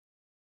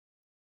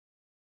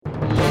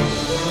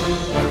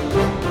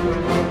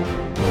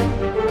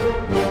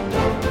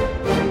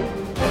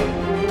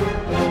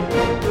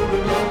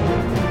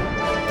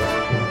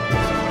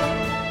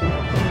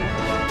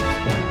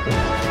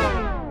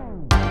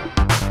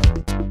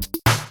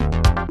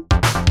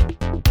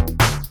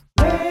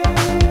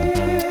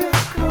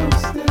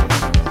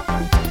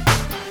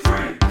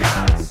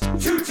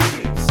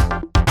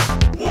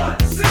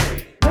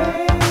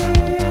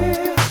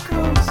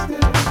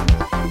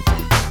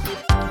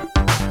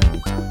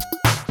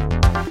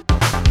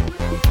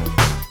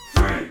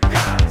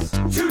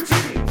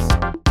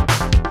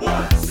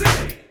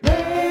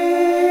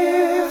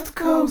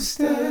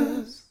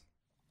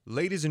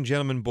Ladies and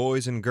gentlemen,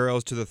 boys and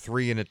girls, to the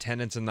three in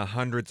attendance and the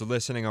hundreds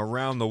listening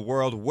around the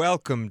world,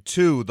 welcome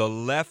to the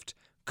Left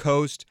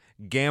Coast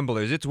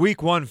Gamblers. It's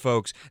week one,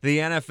 folks. The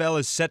NFL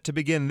is set to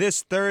begin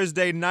this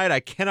Thursday night. I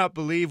cannot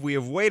believe we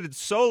have waited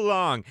so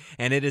long,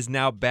 and it is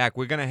now back.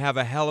 We're going to have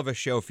a hell of a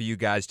show for you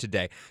guys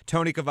today.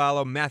 Tony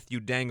Cavallo,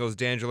 Matthew Dangles,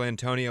 D'Angelo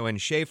Antonio, and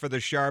Schaefer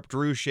the Sharp,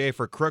 Drew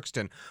Schaefer,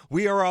 Crookston.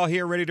 We are all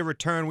here ready to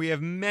return. We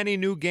have many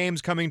new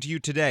games coming to you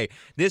today.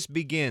 This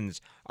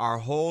begins our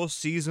whole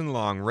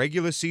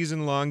regular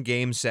season-long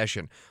game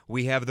session.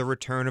 We have the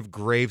return of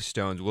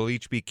Gravestones. We'll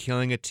each be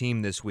killing a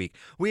team this week.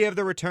 We have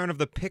the return of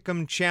the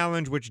Pick'em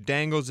Challenge, which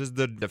Dangles is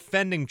the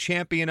defending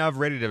champion of,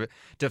 ready to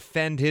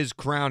defend his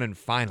crown. And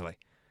finally,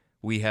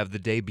 we have the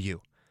debut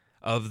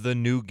of the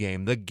new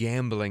game, the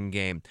gambling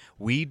game.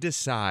 We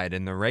decide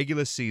in the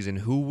regular season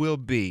who will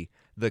be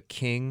the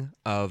king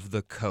of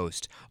the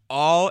coast.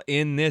 All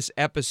in this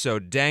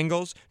episode.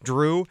 Dangles,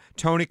 Drew,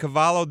 Tony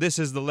Cavallo, this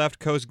is the Left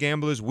Coast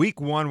Gamblers. Week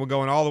one, we're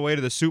going all the way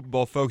to the Super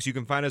Bowl, folks. You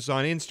can find us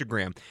on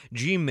Instagram,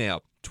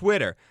 Gmail,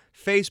 Twitter,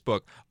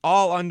 Facebook,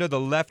 all under the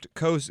Left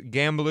Coast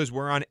Gamblers.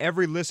 We're on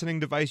every listening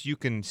device you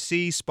can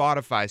see,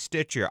 Spotify,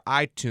 Stitcher,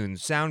 iTunes,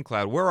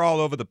 SoundCloud. We're all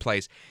over the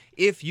place.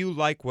 If you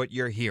like what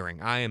you're hearing,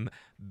 I am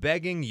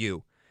begging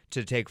you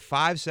to take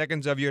 5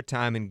 seconds of your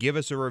time and give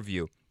us a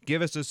review.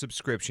 Give us a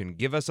subscription.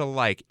 Give us a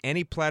like.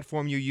 Any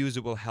platform you use,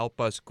 it will help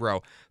us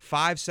grow.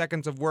 5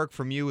 seconds of work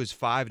from you is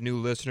 5 new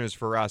listeners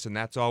for us, and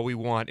that's all we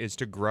want is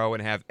to grow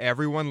and have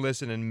everyone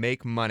listen and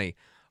make money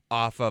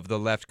off of the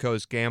Left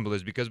Coast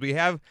Gamblers, because we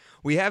have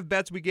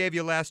bets we gave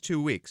you last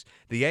 2 weeks.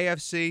 The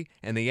AFC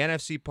and the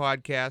NFC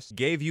podcast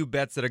gave you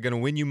bets that are going to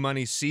win you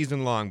money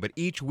season long, but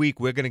each week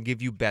we're going to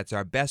give you bets,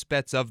 our best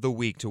bets of the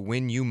week to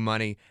win you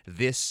money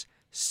this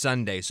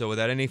Sunday. So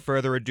without any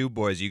further ado,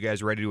 boys, you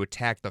guys ready to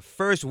attack the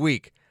first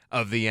week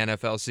of the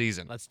NFL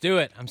season? Let's do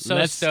it. I'm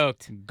so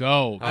stoked.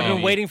 Go. I've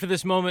been waiting for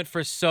this moment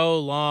for so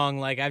long.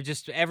 Like, I've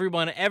just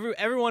everyone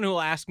who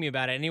will ask me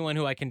about it, anyone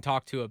who I can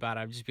talk to about it,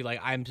 I've just be like,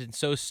 I'm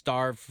so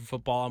starved for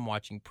football. I'm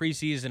watching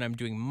preseason. I'm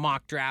doing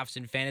mock drafts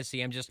in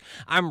fantasy.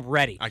 I'm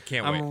ready. I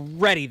can't wait. I'm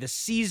ready. The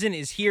season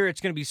is here. It's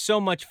going to be so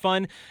much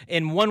fun.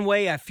 In one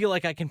way, I feel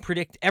like I can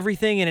predict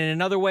everything, and in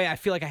another way, I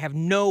feel like I have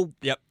no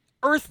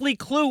earthly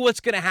clue what's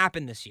going to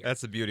happen this year.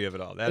 That's the beauty of it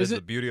all. That is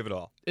the beauty of it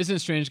all. Isn't it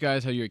strange,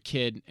 guys, how you're a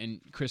kid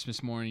and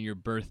Christmas morning, your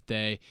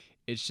birthday,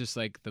 it's just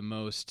like the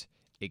most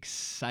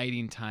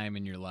exciting time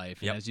in your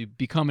life. Yep. And as you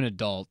become an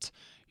adult,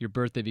 your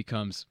birthday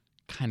becomes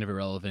kind of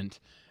irrelevant.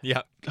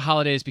 Yeah.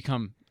 Holidays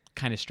become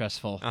kind of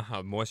stressful.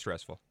 More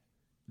stressful.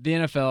 The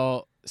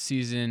NFL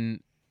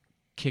season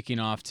kicking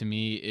off to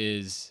me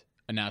is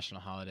a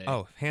national holiday.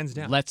 Oh, hands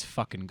down. Let's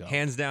fucking go.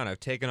 Hands down. I've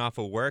taken off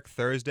of work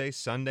Thursday,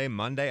 Sunday,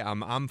 Monday.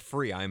 I'm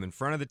free. I'm in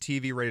front of the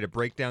TV ready to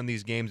break down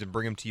these games and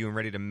bring them to you and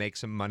ready to make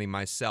some money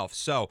myself.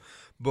 So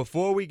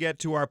before we get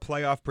to our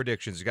playoff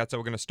predictions, that's how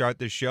we're going to start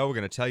this show. We're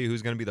going to tell you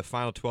who's going to be the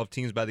final 12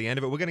 teams by the end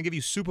of it. We're going to give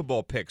you Super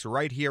Bowl picks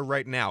right here,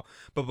 right now.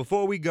 But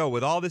before we go,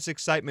 with all this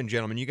excitement,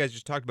 gentlemen, you guys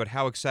just talked about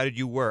how excited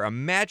you were.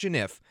 Imagine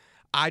if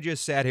I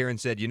just sat here and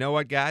said, you know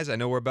what, guys? I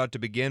know we're about to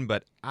begin,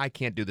 but I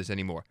can't do this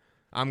anymore.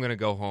 I'm going to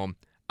go home.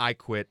 I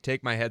quit,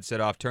 take my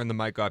headset off, turn the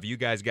mic off. You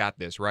guys got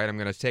this, right? I'm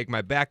going to take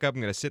my back up.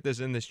 I'm going to sit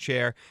in this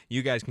chair.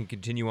 You guys can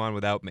continue on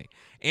without me.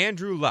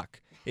 Andrew Luck,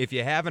 if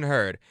you haven't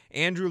heard,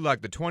 Andrew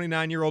Luck, the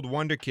 29-year-old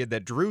wonder kid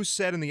that Drew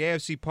said in the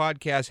AFC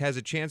podcast has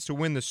a chance to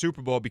win the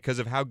Super Bowl because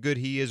of how good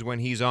he is when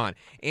he's on.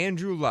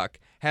 Andrew Luck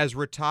has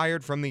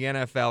retired from the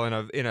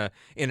NFL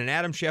in an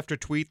Adam Schefter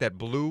tweet that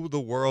blew the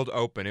world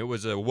open. It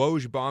was a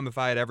Woj bomb if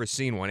I had ever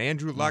seen one.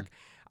 Andrew Luck,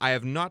 I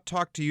have not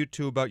talked to you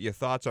two about your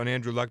thoughts on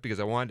Andrew Luck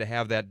because I wanted to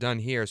have that done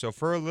here. So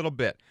for a little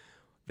bit,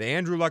 the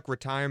Andrew Luck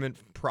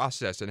retirement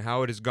process and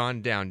how it has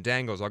gone down.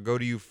 Dangles, I'll go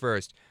to you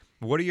first.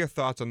 What are your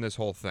thoughts on this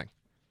whole thing?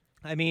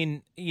 I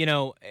mean,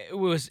 it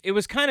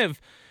was kind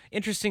of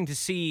interesting to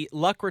see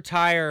Luck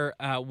retire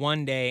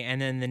one day, and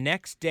then the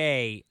next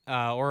day,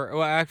 or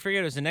I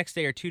forget, it was the next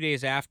day or 2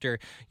 days after,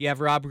 you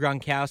have Rob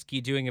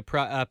Gronkowski doing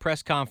a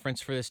press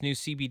conference for this new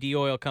CBD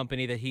oil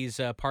company that he's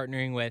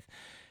partnering with.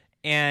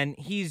 And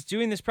he's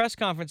doing this press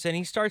conference, and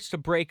he starts to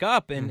break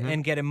up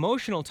and get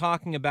emotional,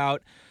 talking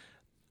about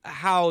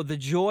how the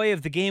joy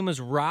of the game was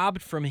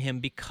robbed from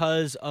him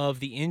because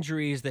of the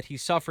injuries that he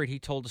suffered. He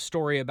told a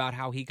story about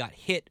how he got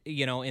hit,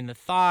 in the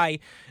thigh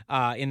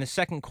in the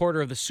second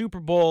quarter of the Super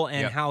Bowl,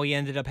 and how he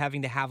ended up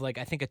having to have, I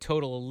think a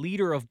total 1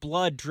 liter of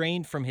blood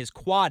drained from his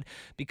quad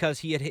because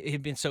he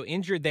had been so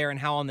injured there,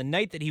 and how on the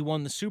night that he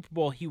won the Super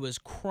Bowl, he was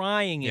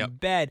crying in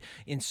bed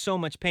in so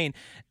much pain.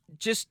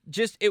 Just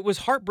it was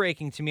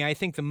heartbreaking to me. I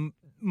think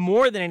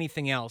more than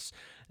anything else,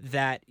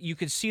 that you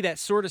could see that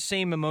sort of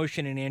same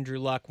emotion in Andrew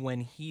Luck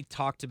when he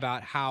talked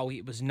about how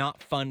it was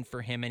not fun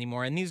for him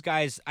anymore. And these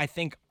guys, I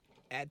think,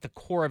 at the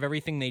core of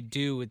everything they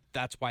do,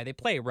 that's why they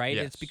play, right?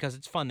 Yes. It's because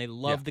it's fun. They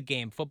love the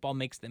game. Football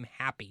makes them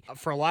happy.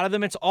 For a lot of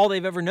them, it's all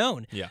they've ever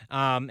known. Yeah.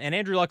 And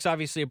Andrew Luck's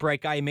obviously a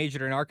bright guy. He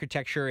majored in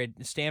architecture at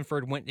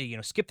Stanford, went,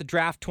 skipped the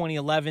draft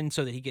 2011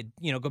 so that he could,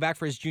 go back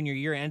for his junior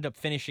year, end up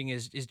finishing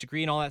his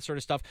degree and all that sort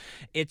of stuff.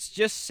 It's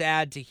just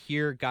sad to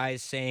hear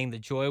guys saying the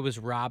joy was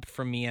robbed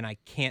from me and I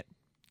can't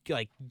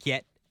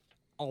get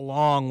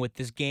along with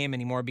this game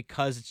anymore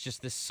because it's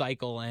just this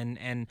cycle.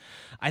 And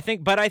I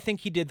think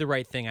he did the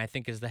right thing, I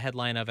think, is the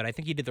headline of it. I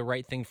think he did the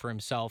right thing for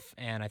himself,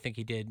 and I think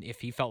he did. If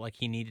he felt like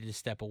he needed to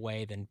step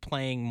away, then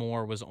playing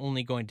more was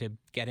only going to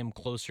get him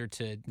closer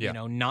to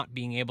not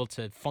being able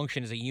to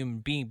function as a human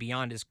being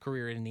beyond his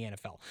career in the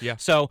NFL. Yeah.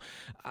 So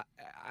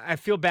I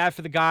feel bad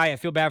for the guy. I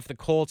feel bad for the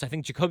Colts. I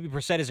think Jacoby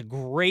Brissett is a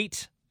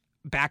great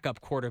backup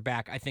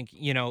quarterback. I think,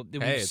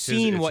 we've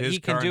seen what he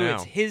can do.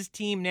 It's his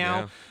team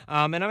now.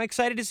 Yeah. And I'm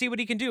excited to see what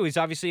he can do. He's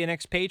obviously an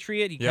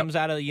expatriate. He comes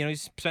out of,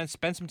 he's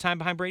spent some time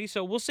behind Brady,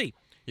 so we'll see.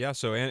 Yeah,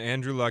 so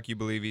Andrew Luck, you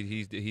believe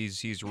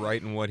he's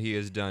right in what he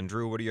has done.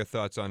 Drew, what are your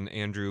thoughts on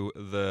Andrew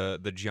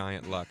the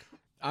Giant Luck?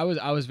 I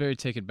was very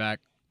taken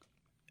back.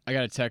 I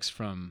got a text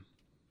from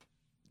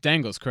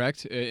Dangles,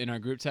 correct? In our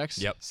group text?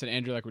 Yep. Said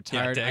Andrew Luck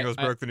retired. Yeah, Dangles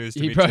broke the news to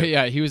me, too.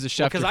 Yeah, he was a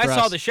Schefter because I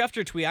saw the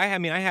Schefter tweet. I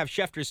have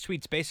Schefter's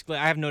tweets. Basically,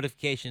 I have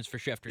notifications for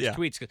Schefter's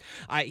tweets because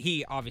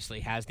he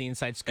obviously has the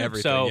inside scoop.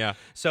 Everything,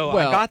 So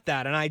I got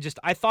that, and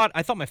I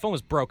thought my phone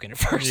was broken at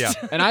first. Yeah.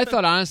 And I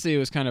thought, honestly, it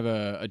was kind of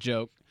a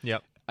joke.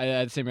 Yep. I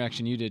had the same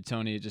reaction you did,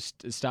 Tony.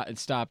 It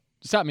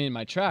stopped me in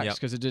my tracks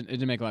because it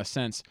didn't make a lot of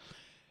sense.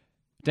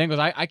 Dangles,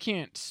 I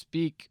can't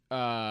speak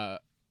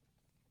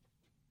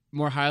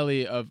more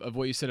highly of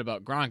what you said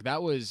about Gronk.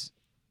 That was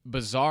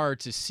bizarre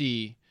to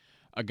see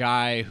a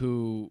guy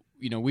who,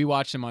 we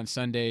watch him on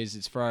Sundays.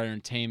 It's for our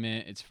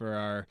entertainment. It's for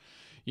our,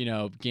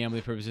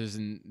 gambling purposes,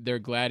 and they're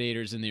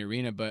gladiators in the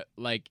arena. But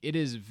it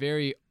is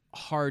very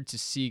hard to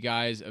see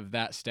guys of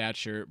that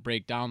stature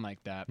break down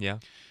like that. Yeah.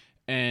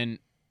 And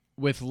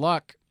with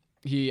Luck,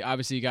 he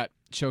obviously got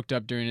choked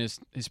up during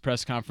his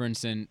press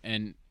conference,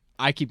 and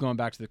I keep going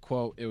back to the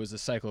quote. It was a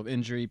cycle of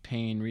injury,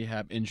 pain,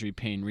 rehab, injury,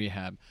 pain,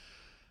 rehab.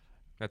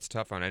 That's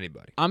tough on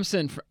anybody.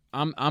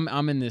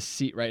 I'm in this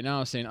seat right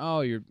now saying,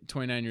 "Oh, you're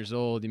 29 years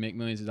old. You make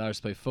millions of dollars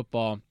to play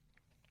football."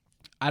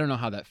 I don't know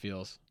how that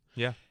feels.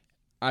 Yeah.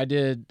 I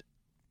did.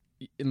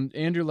 In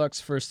Andrew Luck's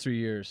first 3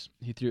 years,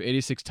 he threw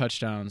 86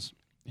 touchdowns.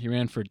 He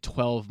ran for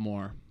 12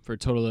 more for a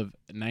total of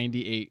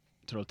 98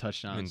 total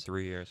touchdowns in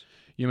 3 years.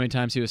 You know how many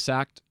times he was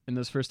sacked in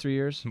those first 3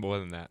 years? More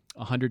than that.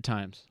 100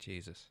 times.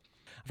 Jesus.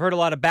 I've heard a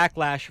lot of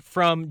backlash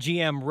from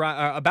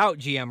about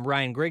GM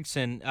Ryan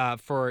Grigson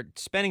for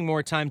spending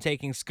more time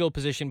taking skill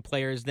position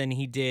players than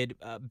he did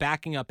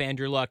backing up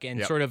Andrew Luck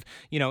and sort of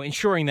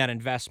ensuring that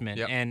investment.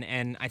 Yep.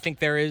 And I think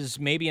there is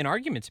maybe an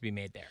argument to be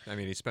made there. I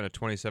mean, he spent a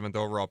 27th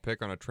overall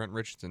pick on a Trent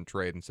Richardson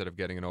trade instead of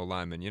getting an O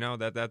lineman.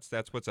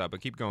 That's what's up.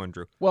 But keep going,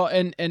 Drew. Well,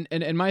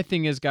 and my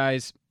thing is,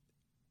 guys,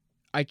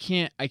 I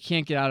can't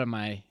get out of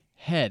my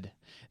head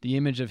the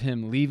image of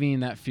him leaving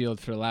that field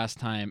for the last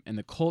time and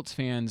the Colts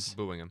fans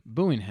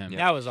booing him. Yeah.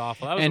 That was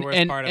awful. That was the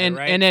worst part of it,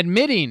 right? And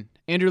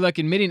Andrew Luck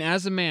admitting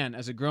as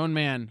a grown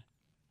man,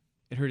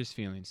 it hurt his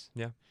feelings.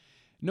 Yeah.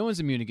 No one's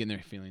immune to getting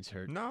their feelings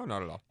hurt. No,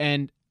 not at all.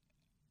 And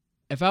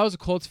if I was a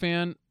Colts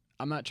fan,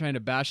 I'm not trying to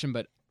bash him,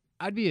 but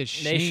I'd be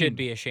ashamed. They should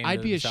be ashamed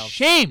of themselves.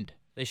 Ashamed.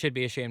 They should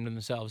be ashamed of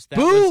themselves.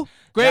 Boo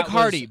Greg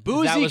Hardy.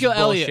 Boo Ezekiel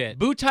Elliott. Bullshit.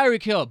 Boo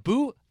Tyreek Hill.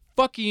 Boo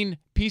fucking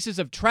pieces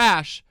of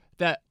trash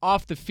that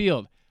off the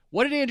field.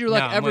 What did Andrew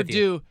Luck ever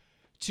do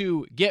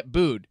to get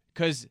booed?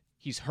 Because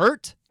he's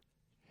hurt?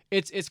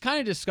 It's kind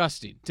of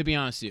disgusting, to be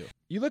honest with you.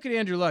 You look at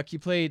Andrew Luck, he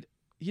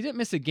didn't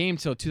miss a game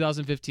till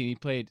 2015. He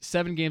played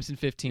 7 games in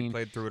 15. He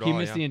played through it all, He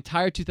missed the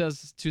entire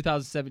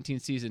 2017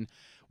 season.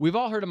 We've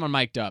all heard him on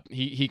Mic'd Up.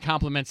 He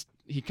compliments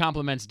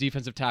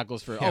defensive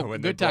tackles for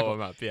when good they tackle. blow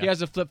him up, yeah. He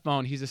has a flip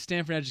phone. He's a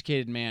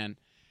Stanford-educated man.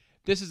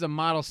 This is a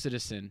model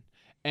citizen.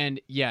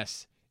 And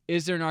yes,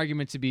 is there an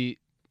argument to be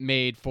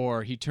made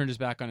for he turned his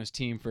back on his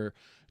team for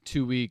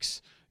 2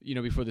 weeks,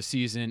 before the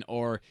season,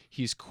 or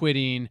he's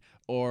quitting,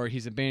 or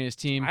he's abandoning his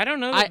team? I don't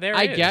know that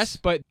I guess,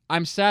 but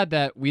I'm sad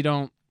that we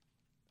don't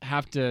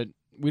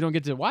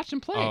get to watch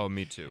him play. Oh,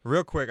 me too.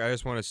 Real quick, I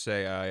just want to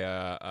say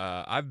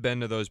I've been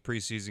to those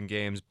preseason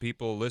games.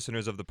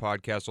 Listeners of the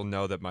podcast will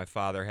know that my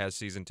father has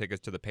season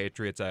tickets to the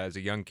Patriots. As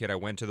a young kid, I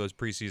went to those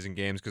preseason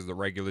games because the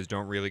regulars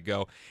don't really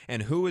go.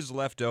 And who is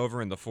left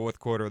over in the fourth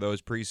quarter of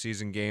those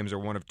preseason games are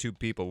one of two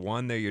people.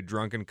 One, they're your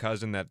drunken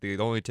cousin that the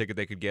only ticket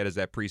they could get is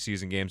that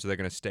preseason game, so they're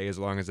going to stay as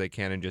long as they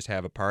can and just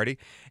have a party.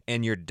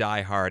 And your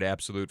diehard,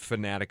 absolute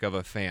fanatic of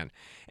a fan.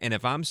 And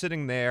if I'm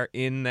sitting there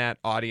in that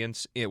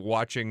audience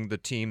watching the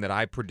team that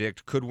I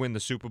predict could win the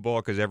Super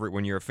Bowl, because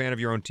when you're a fan of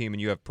your own team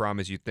and you have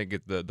promise, you think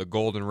the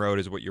golden road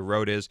is what your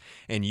road is,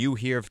 and you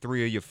hear through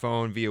your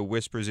phone via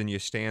whispers in your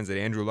stands that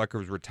Andrew Luck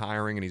is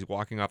retiring and he's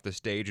walking off the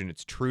stage, and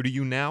it's true to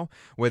you now,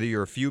 whether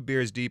you're a few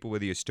beers deep or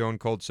whether you're stone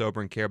cold sober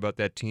and care about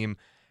that team,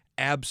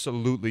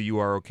 absolutely you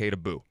are okay to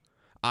boo.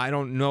 I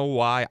don't know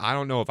why. I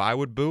don't know if I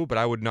would boo, but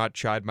I would not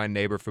chide my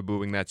neighbor for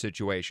booing that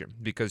situation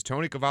because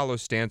Tony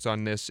Cavallo's stance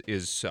on this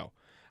is so.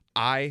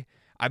 I've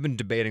been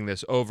debating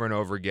this over and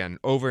over again,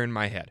 over in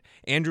my head.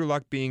 Andrew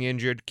Luck being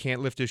injured,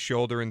 can't lift his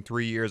shoulder in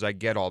 3 years. I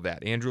get all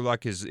that. Andrew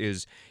Luck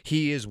is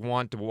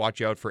one to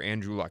watch out for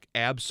Andrew Luck.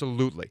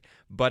 Absolutely.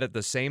 But at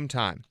the same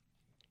time,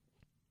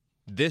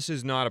 this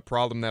is not a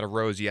problem that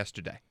arose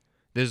yesterday.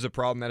 This is a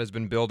problem that has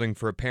been building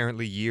for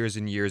apparently years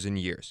and years and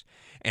years.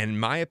 And in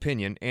my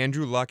opinion,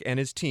 Andrew Luck and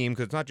his team,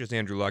 because it's not just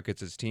Andrew Luck,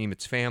 it's his team,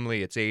 it's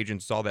family, it's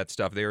agents, it's all that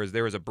stuff. There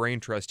is a brain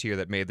trust here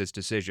that made this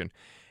decision.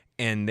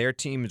 And their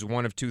team is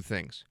one of two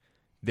things.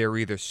 They're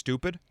either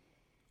stupid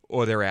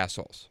or they're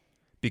assholes.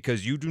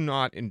 Because you do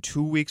not, in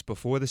 2 weeks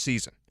before the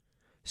season,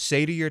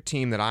 say to your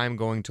team that I am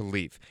going to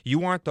leave.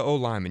 You aren't the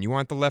O-lineman. You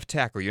aren't the left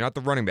tackle. You're not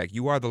the running back.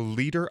 You are the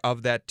leader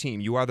of that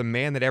team. You are the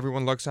man that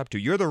everyone looks up to.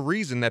 You're the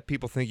reason that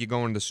people think you're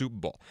going to the Super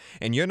Bowl.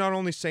 And you're not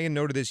only saying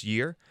no to this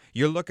year,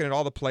 you're looking at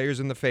all the players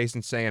in the face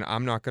and saying,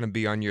 I'm not going to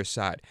be on your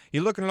side.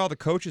 You're looking at all the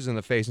coaches in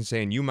the face and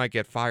saying, you might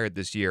get fired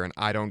this year, and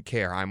I don't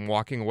care. I'm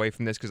walking away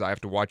from this because I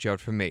have to watch out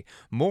for me.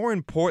 More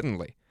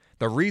importantly,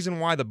 the reason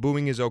why the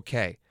booing is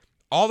okay,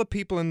 all the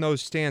people in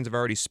those stands have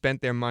already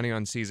spent their money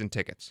on season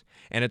tickets.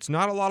 And it's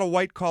not a lot of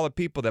white-collar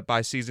people that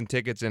buy season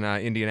tickets in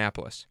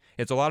Indianapolis.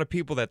 It's a lot of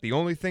people that the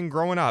only thing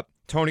growing up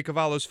Tony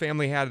Cavallo's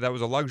family had that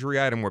was a luxury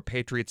item were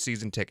Patriots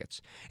season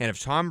tickets. And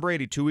if Tom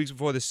Brady, 2 weeks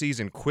before the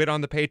season, quit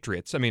on the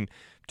Patriots, I mean,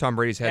 Tom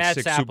Brady's had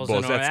six Super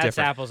Bowls. That's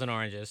different. Apples and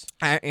oranges.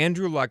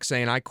 Andrew Luck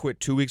saying I quit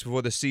 2 weeks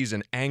before the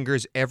season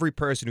angers every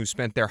person who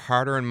spent their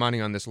hard-earned money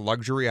on this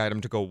luxury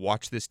item to go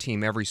watch this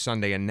team every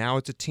Sunday, and now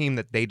it's a team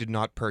that they did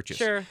not purchase.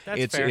 Sure,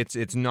 that's fair.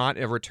 It's not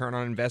a return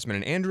on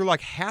investment, and Andrew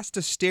Luck has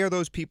to stare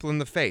those people in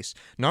the face.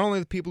 Not only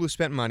the people who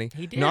spent money,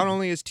 not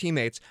only his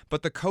teammates,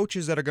 but the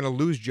coaches that are going to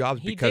lose jobs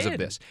because of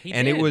this.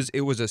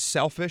 It was a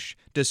selfish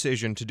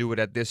decision to do it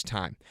at this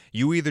time.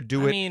 You either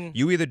do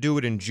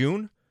it in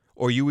June,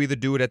 or you either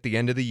do it at the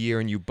end of the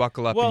year and you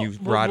buckle up and you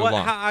ride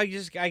along. I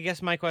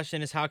guess my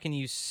question is, how can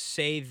you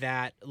say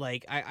that?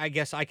 Like, I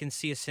guess I can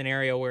see a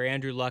scenario where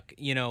Andrew Luck,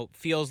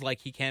 feels like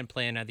he can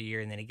play another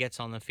year, and then he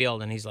gets on the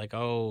field and he's like,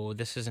 "Oh,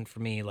 this isn't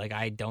for me. Like,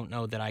 I don't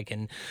know that I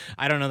can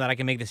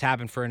make this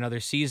happen for another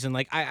season."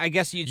 Like, I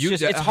guess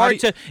it's hard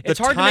to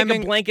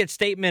make a blanket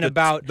statement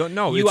about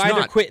you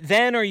either quit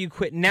then or you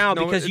quit now,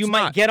 because you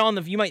might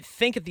you might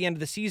think at the end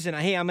of the season,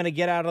 "Hey, I'm going to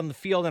get out on the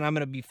field and I'm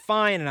going to be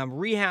fine and I'm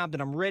rehabbed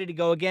and I'm ready to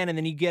go again." And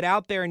then you get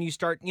out there and you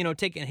start,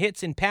 taking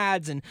hits in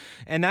pads and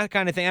that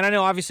kind of thing. And I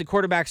know obviously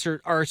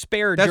quarterbacks are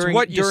spared. That's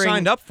what you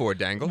signed up for,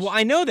 Dangles. Well,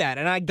 I know that,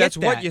 and I get that's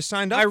that. what you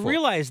signed up for. I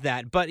realize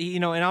that, but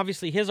and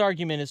obviously his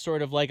argument is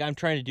sort of like, I'm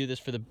trying to do this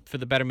for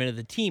the betterment of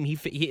the team.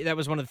 He that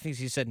was one of the things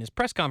he said in his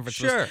press conference.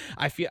 Sure. Was,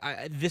 I feel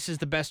this is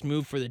the best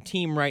move for the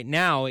team right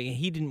now.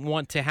 He didn't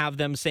want to have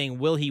them saying,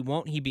 will he,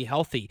 won't he be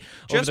healthy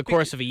over the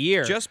course of a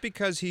year. Just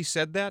because he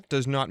said that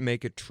does not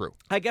make it true.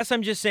 I guess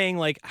I'm just saying,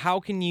 like, how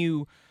can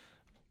you?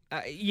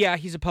 Yeah,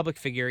 he's a public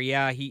figure.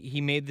 Yeah, he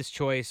made this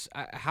choice.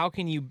 How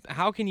can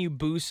you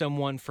boo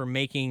someone for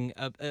making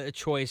a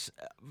choice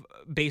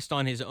based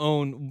on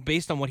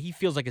what he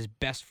feels like is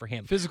best for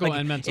him, physical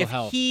and mental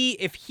health?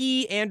 If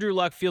Andrew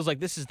Luck feels like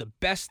this is the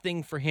best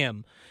thing for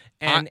him,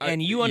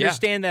 and you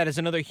understand that as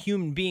another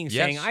human being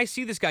saying, I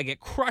see this guy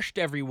get crushed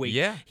every week.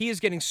 Yeah. He is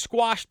getting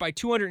squashed by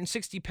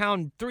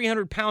 260-pound,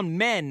 300-pound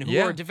men who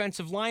are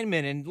defensive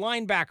linemen and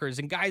linebackers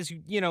and guys who,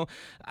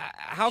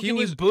 how can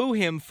you boo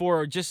him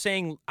for just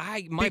saying,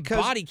 my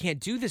body can't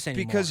do this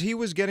anymore? Because he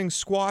was getting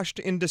squashed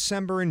in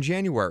December and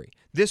January.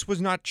 This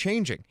was not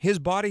changing. His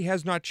body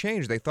has not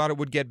changed. They thought it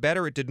would get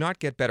better. It did not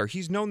get better.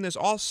 He's known this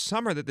all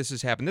summer that this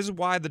has happened. This is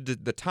why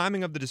the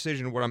timing of the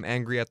decision, what I'm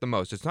angry at the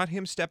most. It's not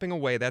him stepping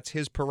away. That's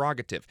his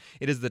prerogative.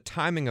 It is the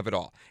timing of it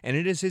all. And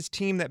it is his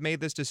team that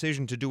made this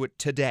decision to do it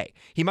today.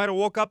 He might have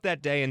woke up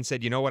that day and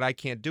said, you know what, I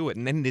can't do it.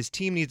 And then his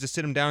team needs to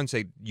sit him down and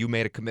say, you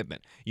made a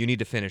commitment. You need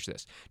to finish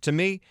this. To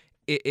me,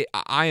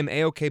 I am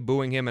A-okay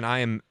booing him, and I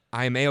am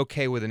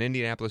A-okay with an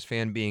Indianapolis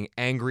fan being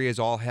angry as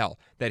all hell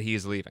that he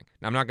is leaving.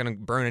 Now, I'm not going to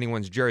burn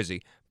anyone's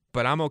jersey,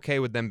 but I'm okay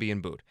with them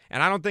being booed.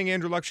 And I don't think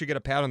Andrew Luck should get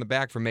a pat on the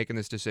back for making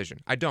this decision.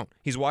 I don't.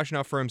 He's watching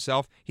out for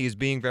himself. He is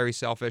being very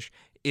selfish.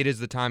 It is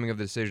the timing of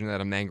the decision that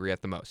I'm angry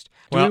at the most.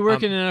 Do you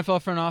work in an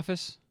NFL front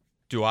office?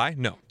 Do I?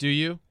 No. Do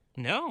you?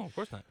 No, of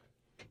course not.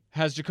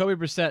 Has Jacoby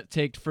Brissett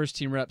taken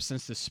first-team reps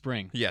since the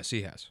spring? Yes,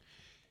 he has.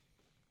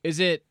 Is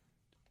it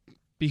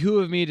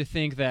behoove me to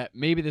think that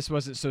maybe this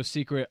wasn't so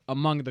secret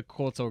among the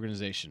Colts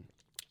organization?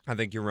 I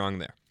think you're wrong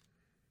there.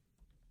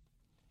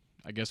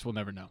 I guess we'll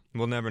never know.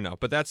 We'll never know.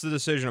 But that's the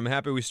decision. I'm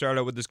happy we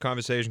started out with this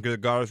conversation because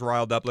it got us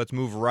riled up. Let's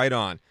move right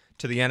on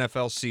to the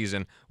NFL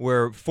season.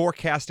 We're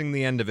forecasting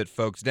the end of it,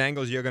 folks.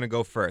 Dangles, you're going to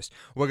go first.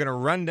 We're going to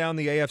run down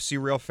the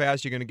AFC real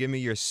fast. You're going to give me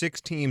your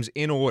 6 teams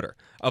in order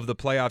of the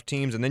playoff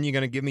teams, and then you're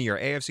going to give me your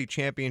AFC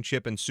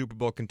championship and Super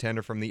Bowl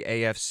contender from the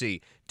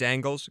AFC.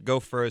 Dangles, go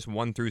first,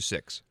 1 through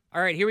 6.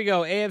 All right, here we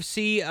go.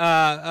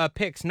 AFC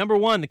picks. Number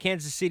 1, the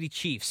Kansas City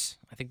Chiefs.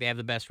 I think they have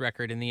the best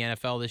record in the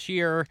NFL this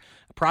year.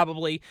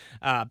 Probably.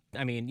 I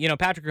mean,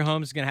 Patrick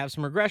Mahomes is going to have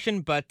some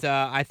regression, but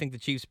I think the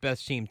Chiefs'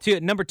 best team.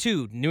 Number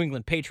 2, New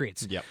England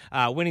Patriots. Yep.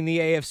 Winning the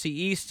AFC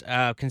East,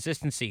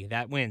 consistency,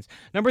 that wins.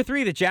 Number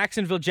 3, the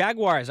Jacksonville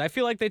Jaguars. I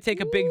feel like they take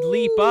a big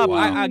leap up.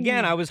 Wow.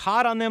 I was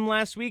hot on them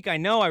last week. I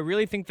know. I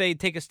really think they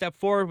take a step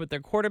forward with their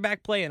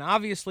quarterback play, and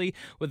obviously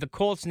with the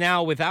Colts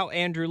now without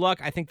Andrew Luck,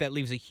 I think that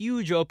leaves a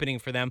huge opening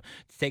for them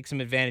to take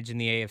some advantage in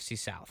the AFC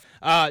South.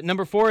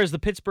 Number 4 is the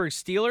Pittsburgh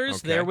Steelers.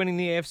 Okay. They're winning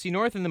the AFC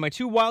North, and then my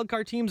 2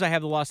 wildcard teams, I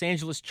have the Los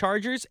Angeles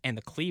Chargers and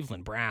the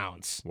Cleveland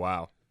Browns.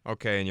 Wow.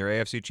 Okay, and your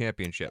AFC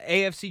Championship.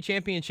 AFC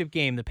Championship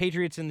game, the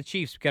Patriots and the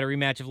Chiefs. We got a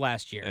rematch of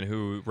last year. And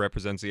who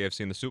represents the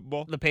AFC in the Super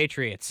Bowl? The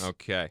Patriots.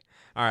 Okay.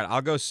 All right,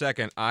 I'll go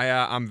second.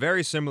 I'm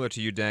very similar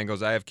to you,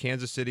 Dangles. I have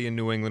Kansas City and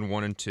New England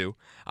 1 and 2.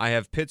 I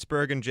have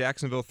Pittsburgh and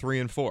Jacksonville 3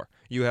 and 4.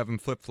 You have them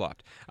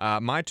flip-flopped.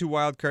 My 2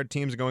 wildcard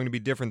teams are going to be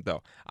different,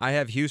 though. I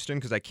have Houston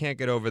because I can't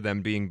get over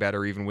them being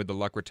better even with the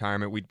Luck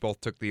retirement. We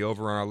both took the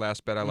over on our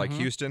last bet. I like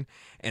Houston.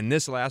 And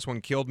this last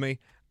one killed me.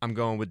 I'm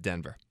going with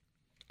Denver.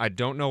 I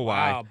don't know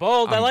why. Wow,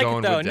 bold. I like it,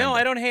 though. No, Denver.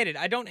 I don't hate it.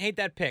 I don't hate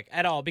that pick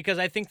at all because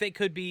I think they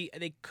could be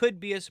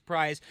a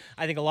surprise.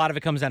 I think a lot of it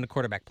comes down to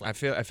quarterback play. I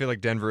feel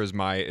like Denver is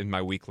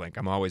my weak link.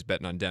 I'm always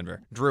betting on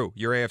Denver. Drew,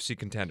 your AFC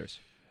contenders.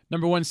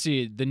 Number 1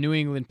 seed, the New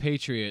England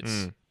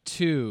Patriots.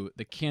 2,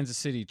 the Kansas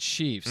City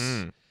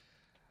Chiefs.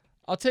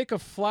 I'll take a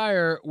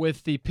flyer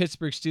with the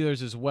Pittsburgh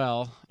Steelers as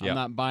well. Yep. I'm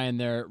not buying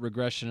their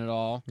regression at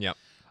all. Yep.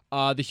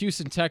 The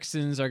Houston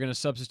Texans are going to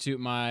substitute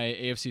my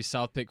AFC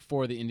South pick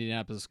for the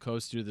Indianapolis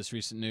Colts due to this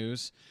recent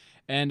news.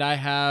 And I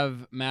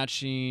have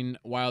matching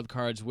wild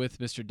cards with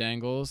Mr.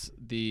 Dangles,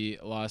 the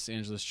Los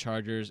Angeles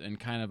Chargers, and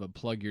kind of a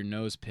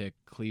plug-your-nose pick,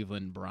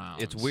 Cleveland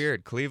Browns. It's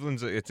weird.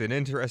 It's an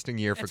interesting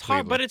year for It's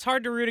Cleveland. hard, but it's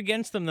hard to root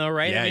against them, though,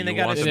 right? Yeah, I mean, they you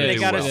got want a them to they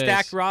do got a well.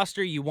 stacked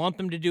roster. You want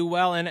them to do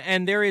well, and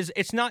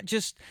it's not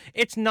just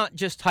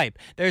hype.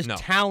 There's No.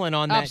 talent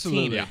on that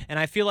Absolutely. team, Yeah. and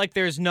I feel like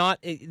there's not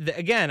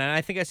again. And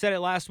I think I said it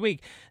last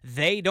week.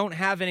 They don't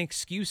have an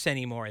excuse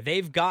anymore.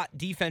 They've got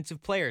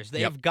defensive players.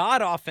 They've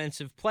got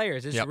offensive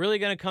players. It's Yep. really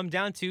going to come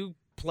down to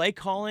play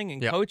calling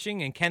and Yep.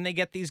 coaching, and can they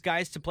get these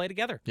guys to play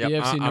together? Yep.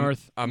 AFC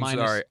North I'm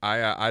minus- sorry.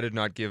 I did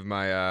not give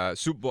my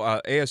Super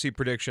Bowl AFC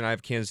prediction. I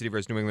have Kansas City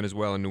versus New England as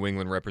well, and New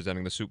England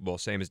representing the Super Bowl,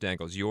 same as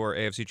Dangles. Your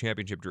AFC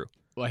Championship, Drew.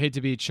 Well, I hate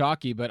to be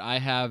chalky, but I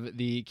have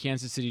the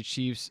Kansas City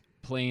Chiefs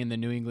playing the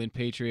New England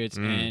Patriots,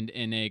 and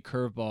in a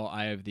curveball,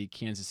 I have the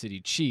Kansas City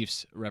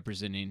Chiefs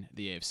representing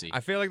the AFC. I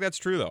feel like that's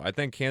true, though. I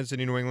think Kansas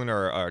City and New England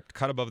are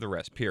cut above the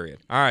rest, period.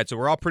 All right, so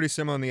we're all pretty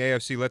similar in the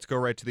AFC. Let's go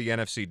right to the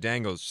NFC.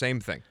 Dangles, same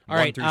thing. All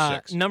 1 right, through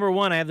 6. number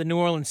 1, I have the New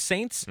Orleans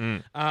Saints.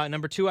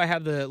 Number 2, I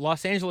have the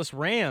Los Angeles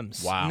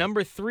Rams. Wow.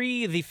 Number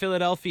 3, the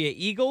Philadelphia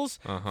Eagles.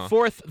 Uh-huh.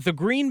 4th, the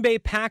Green Bay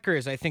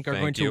Packers, I think, are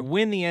Thank going you. to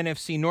win the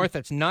NFC North.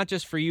 That's not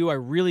just for you. I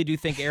really do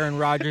think Aaron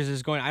Rodgers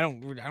is going. I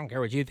don't care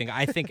what you think.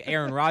 I think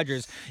Aaron Rodgers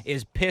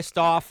is pissed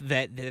off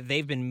that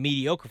they've been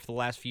mediocre for the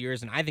last few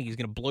years, and I think he's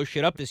going to blow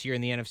shit up this year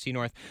in the NFC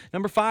North.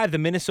 Number 5, the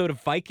Minnesota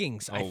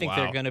Vikings. I think wow.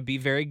 they're going to be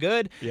very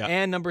good. Yeah.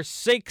 And number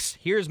 6,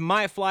 here's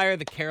my flyer,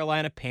 the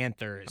Carolina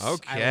Panthers.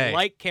 Okay. I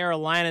like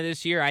Carolina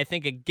this year. I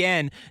think,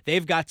 again,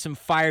 they've got some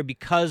fire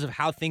because of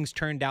how things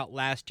turned out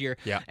last year.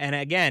 Yeah. And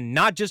again,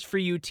 not just for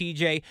you,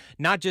 TJ,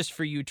 not just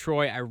for you,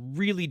 Troy. I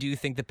really do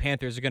think the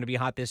Panthers are going to be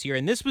hot this year.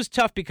 And this was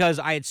tough because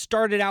I had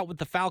started out with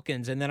the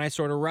Falcons, and then I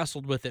sort of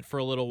wrestled with it for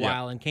a little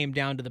while and came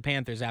down to the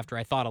Panthers after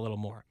I thought a little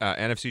more.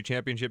 NFC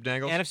Championship,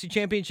 Dangles? NFC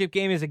Championship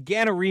game is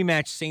again a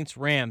rematch,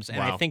 Saints-Rams, and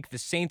I Wow. think the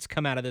Saints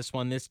come out of this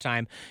one this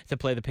time to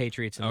play the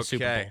Patriots in the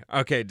Super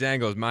Bowl. Okay,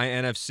 Dangles, my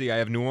NFC. I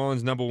have New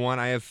Orleans number 1.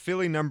 I have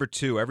Philly number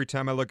 2. Every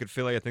time I look at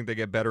Philly, I think they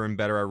get better and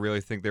better. I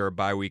really think they're a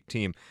bye-week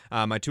team.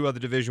 My 2 other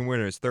division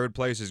winners. 3rd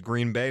place is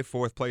Green Bay.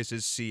 4th place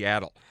is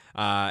Seattle.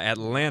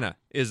 Atlanta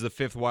is the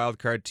 5th wild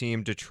card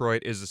team.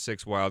 Detroit is the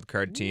 6th wild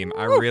card team.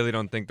 I really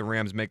don't think the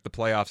Rams make the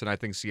playoffs, and I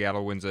think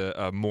Seattle wins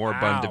a more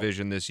bun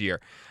division this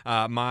year.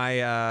 My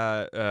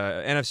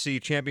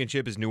NFC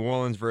championship is New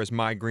Orleans versus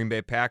my Green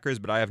Bay Packers,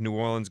 but I have New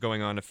Orleans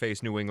going on to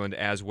face New England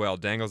as well.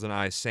 Dangles and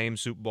I, same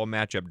Super Bowl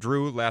matchup.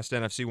 Drew, last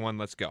NFC one.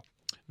 Let's go.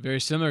 Very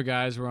similar,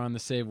 guys. We're on the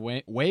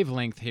same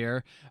wavelength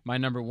here. My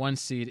number 1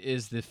 seed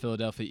is the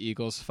Philadelphia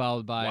Eagles,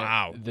 followed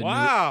by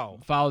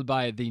followed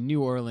by the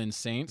New Orleans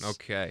Saints.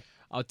 Okay.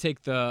 I'll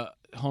take the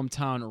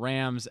hometown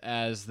Rams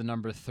as the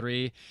number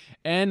 3.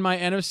 And my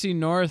NFC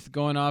North,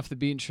 going off the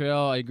beaten trail,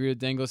 I agree with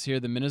Dangles here,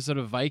 the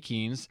Minnesota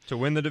Vikings To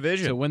win the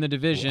division. to win the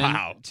division.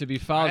 Wow. To be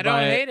followed I don't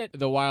by hate it.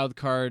 the wild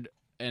card,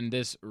 and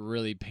this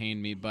really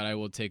pained me, but I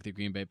will take the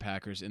Green Bay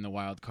Packers in the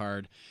wild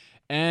card.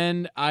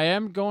 And I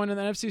am going to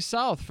the NFC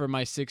South for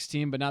my 6th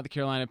team, but not the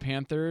Carolina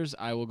Panthers.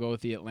 I will go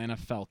with the Atlanta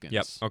Falcons.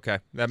 Yep. Okay.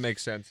 That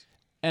makes sense.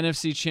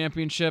 NFC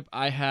Championship,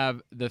 I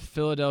have the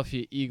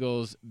Philadelphia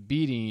Eagles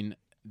beating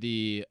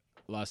the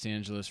Los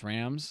Angeles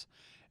Rams.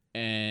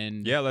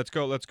 And Yeah, let's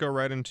go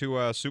right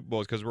into Super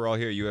Bowls because we're all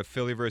here. You have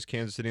Philly versus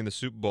Kansas City in the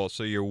Super Bowl,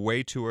 so your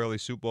way too early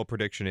Super Bowl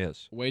prediction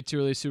is? way too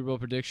early Super Bowl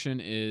prediction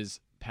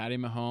is Patty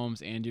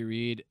Mahomes, Andy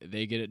Reid,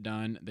 they get it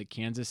done. The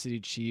Kansas City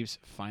Chiefs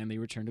finally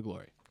return to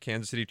glory.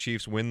 Kansas City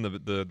Chiefs win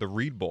the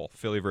Reed Bowl,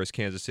 Philly versus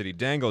Kansas City.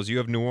 Dangles, you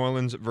have New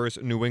Orleans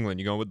versus New England.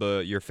 You going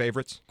with your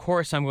favorites? Of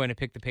course, I'm going to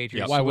pick the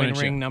Patriots. Yep. Why to win wouldn't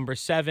you? ring number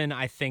 7.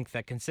 I think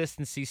that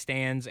consistency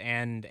stands,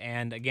 and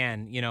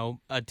again,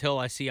 until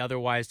I see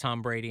otherwise,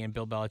 Tom Brady and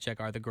Bill Belichick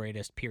are the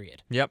greatest.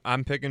 Period. Yep,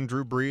 I'm picking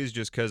Drew Brees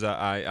just because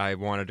I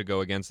wanted to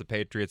go against the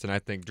Patriots, and I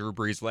think Drew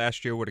Brees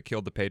last year would have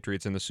killed the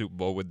Patriots in the Super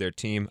Bowl with their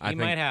team. He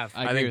might have.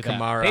 I I agree think with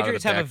that. Kamara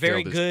Patriots out have of a the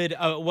very backfield is-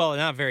 good, well,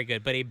 not very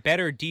good, but a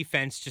better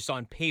defense just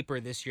on paper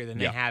this year than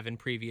they Yeah. have in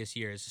previous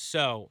years.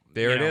 So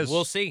There it is.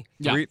 We'll see.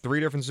 Yeah. Three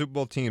different Super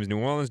Bowl teams, New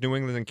Orleans, New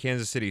England, and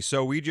Kansas City.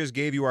 So we just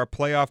gave you our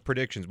playoff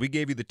predictions. We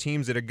gave you the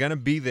teams that are going to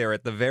be there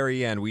at the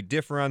very end. We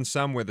differ on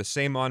some, we're the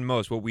same on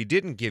most. What we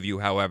didn't give you,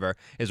 however,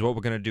 is what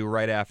we're going to do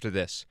right after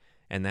this,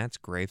 and that's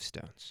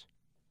gravestones.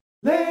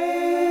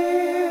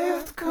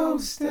 Left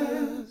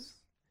Coasters.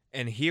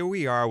 And here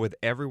we are with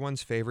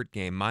everyone's favorite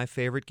game, my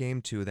favorite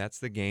game too. That's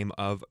the game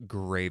of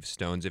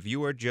gravestones. If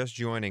you are just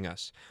joining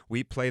us,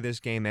 we play this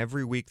game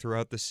every week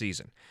throughout the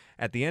season.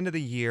 At the end of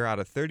the year, out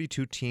of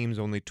 32 teams,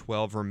 only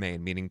 12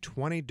 remain, meaning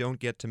 20 don't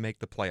get to make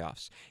the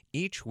playoffs.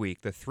 Each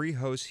week, the 3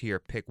 hosts here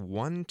pick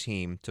one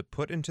team to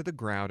put into the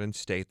ground and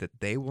state that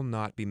they will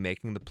not be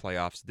making the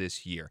playoffs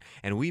this year.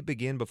 And we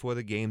begin before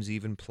the games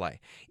even play.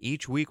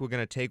 Each week, we're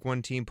going to take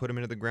one team, put them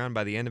into the ground.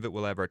 By the end of it,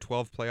 we'll have our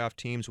 12 playoff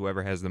teams.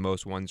 Whoever has the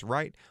most ones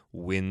right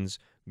wins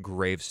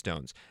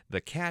gravestones. The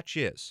catch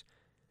is,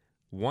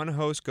 one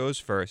host goes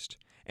first,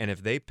 and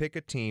if they pick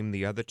a team,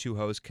 the other 2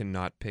 hosts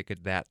cannot pick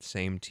that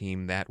same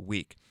team that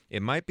week.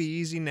 It might be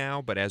easy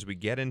now, but as we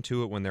get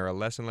into it, when there are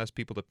less and less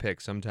people to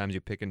pick, sometimes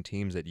you're picking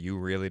teams that you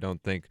really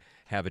don't think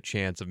have a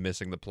chance of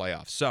missing the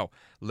playoffs. So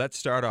let's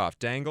start off.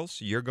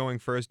 Dangles, you're going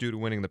first due to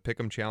winning the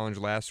Pick'em Challenge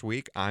last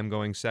week. I'm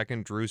going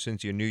second. Drew,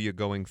 since you knew, you're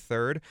going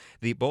third.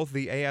 Both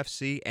the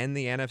AFC and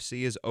the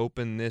NFC is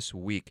open this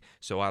week.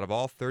 So out of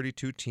all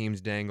 32 teams,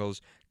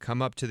 Dangles,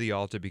 come up to the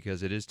altar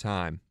because it is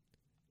time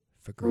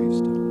for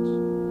gravestones.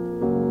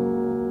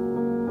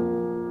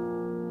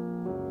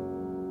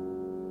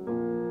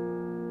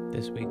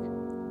 This week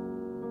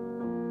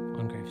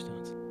on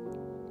Gravestones,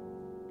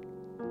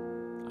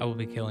 I will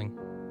be killing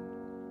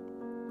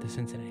the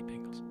Cincinnati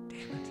Bengals.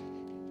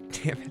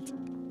 Damn it.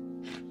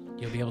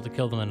 You'll be able to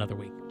kill them another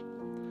week.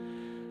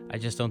 I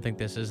just don't think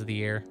this is the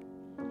year.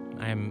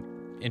 I'm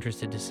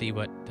interested to see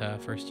what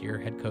first-year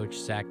head coach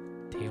Zach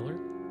Taylor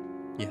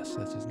Yes,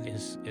 that's his name.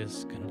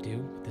 is going to do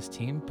with this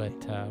team, but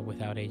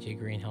without AJ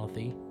Green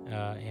healthy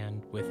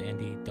and with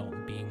Andy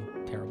Dalton being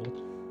terrible,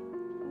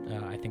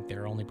 I think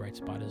their only bright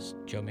spot is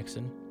Joe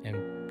Mixon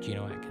and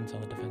Geno Atkins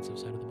on the defensive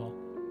side of the ball.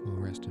 Well,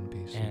 rest in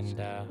peace. And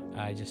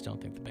I just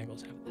don't think the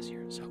Bengals have it this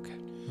year. So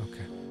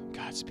Okay.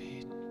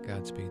 Godspeed.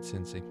 Godspeed,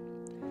 Cincy.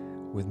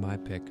 With my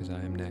pick, as I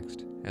am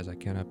next, as I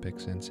cannot pick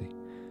Cincy,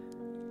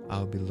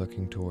 I'll be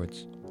looking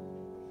towards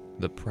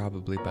the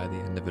probably by the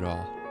end of it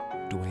all,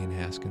 Dwayne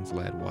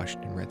Haskins-led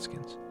Washington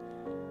Redskins.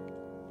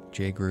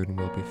 Jay Gruden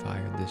will be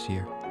fired this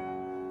year.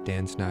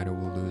 Dan Snyder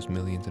will lose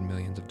millions and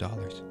millions of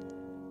dollars.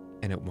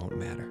 And it won't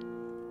matter,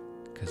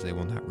 because they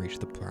will not reach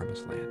the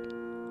promised land.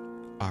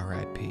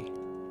 R.I.P.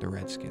 the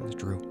Redskins.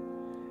 Drew,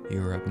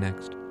 you are up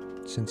next.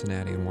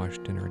 Cincinnati and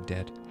Washington are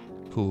dead.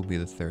 Who will be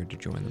the third to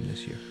join them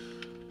this year?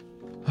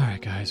 All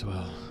right, guys.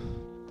 Well,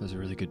 those are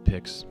really good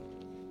picks.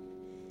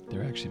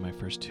 They're actually my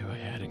first 2 I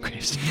had in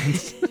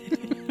gravestones.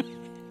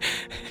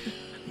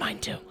 mine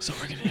too. So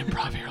we're going to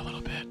improv here a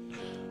little bit.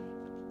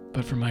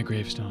 But for my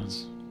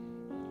gravestones,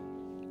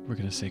 we're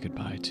going to say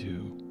goodbye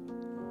to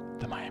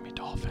the Miami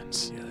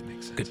Dolphins. Yeah, that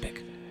makes sense. Good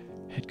pick.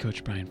 Head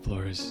coach Brian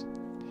Flores,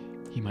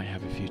 he might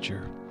have a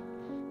future,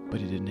 but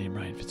he didn't name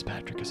Ryan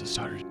Fitzpatrick as a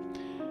starter.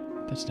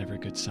 That's never a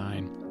good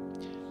sign.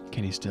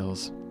 Kenny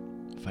Stills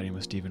fighting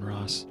with Stephen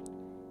Ross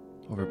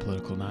over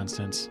political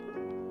nonsense.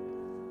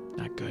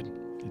 Not good.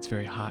 It's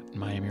very hot in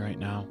Miami right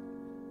now.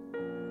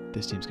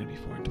 This team's going to be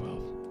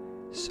 4-12.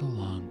 So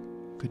long.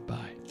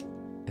 Goodbye.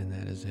 And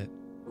that is it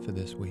for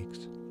this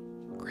week's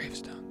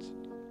Gravestones.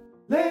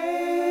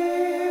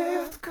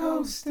 Left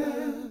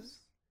Coasters.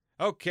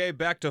 Okay,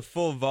 back to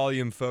full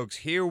volume, folks.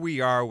 Here we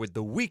are with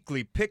the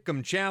weekly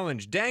Pick'em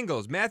Challenge.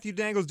 Dangles, Matthew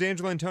Dangles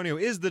D'Angelo Antonio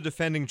is the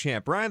defending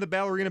champ. Brian the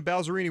Ballerina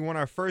Balzerini won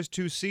our first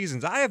 2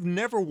 seasons. I have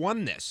never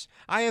won this.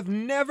 I have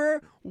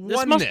never won this.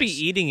 This must be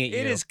eating at you.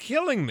 It is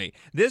killing me.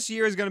 This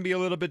year is going to be a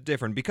little bit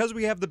different. Because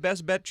we have the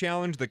Best Bet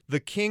Challenge, the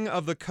King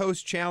of the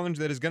Coast Challenge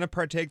that is going to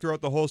partake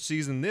throughout the whole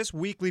season, this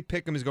weekly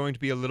Pick'em is going to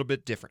be a little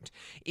bit different.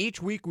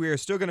 Each week we are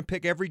still going to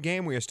pick every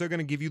game. We are still going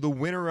to give you the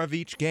winner of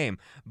each game.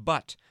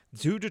 But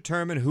to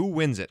determine who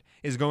wins it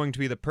is going to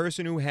be the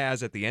person who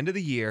has, at the end of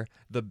the year,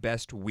 the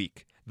best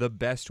week. The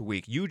best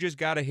week. You just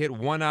got to hit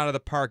 1 out of the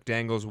park,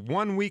 Dangles.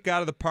 1 week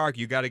out of the park,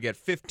 you got to get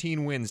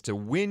 15 wins to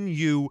win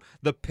you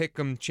the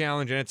Pick'em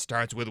Challenge, and it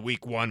starts with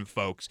week 1,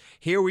 folks.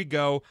 Here we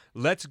go.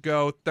 Let's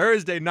go.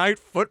 Thursday Night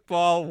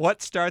Football.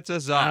 What starts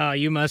us off? Oh,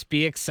 you must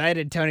be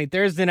excited, Tony.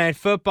 Thursday Night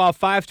Football,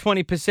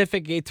 5:20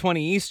 Pacific,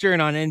 8:20 Eastern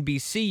on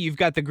NBC. You've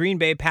got the Green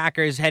Bay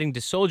Packers heading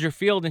to Soldier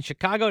Field in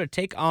Chicago to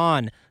take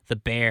on the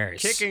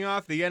Bears. Kicking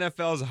off the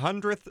NFL's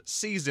 100th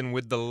season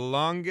with the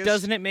longest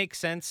Doesn't it make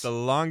sense?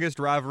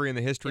 rivalry in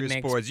the history It of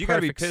makes sports. You got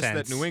to be perfect pissed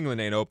sense. that New England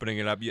ain't opening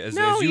it up as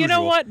No, usual. you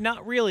know what?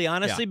 Not really,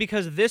 honestly, Yeah.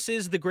 because this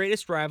is the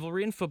greatest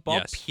rivalry in football,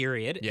 Yes.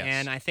 period. Yes.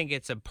 And I think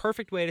it's a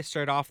perfect way to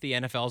start off the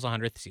NFL's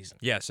 100th season.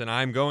 Yes, and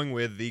I'm going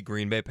with the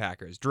Green Bay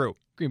Packers. Drew.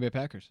 Green Bay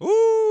Packers.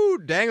 Ooh,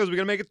 Dangles, we're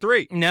going to make it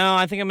 3. No,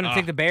 I think I'm going to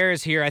take the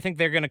Bears here. I think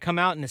they're going to come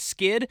out in a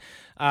skid.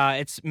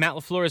 It's Matt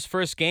LaFleur's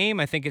first game.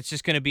 I think it's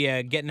just going to be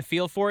a getting a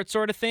feel for it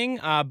sort of thing.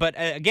 But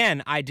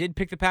again, I did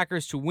pick the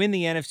Packers to win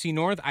the NFC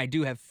North. I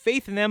do have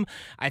faith in them.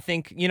 I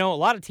think, a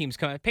lot of teams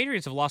come.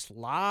 Patriots have lost a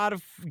lot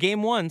of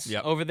game ones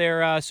Yep. over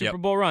their Super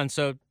Yep. Bowl run.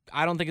 So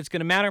I don't think it's going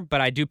to matter, but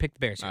I do pick the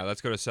Bears. All right,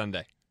 let's go to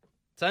Sunday.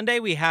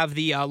 Sunday, we have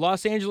the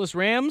Los Angeles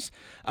Rams.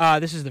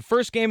 This is the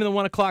first game of the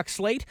 1 o'clock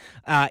slate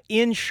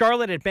in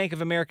Charlotte at Bank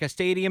of America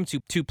Stadium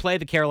to play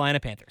the Carolina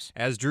Panthers.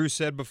 As Drew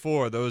said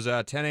before, those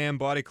 10 a.m.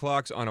 body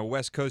clocks on a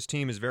West Coast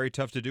team is very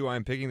tough to do.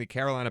 I'm picking the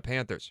Carolina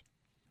Panthers.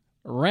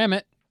 Ram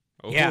it.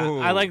 Yeah, Ooh.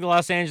 I like the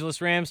Los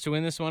Angeles Rams to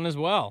win this one as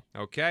well.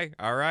 Okay,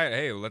 all right.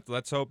 Hey,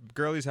 let's hope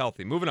Gurley's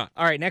healthy. Moving on.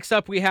 All right, next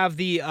up we have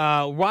the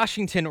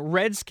Washington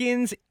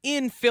Redskins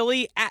in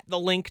Philly at the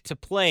Link to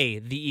play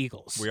the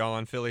Eagles. We all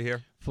on Philly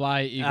here?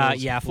 Fly,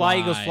 Eagles. Fly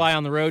Eagles fly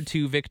on the road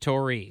to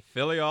victory.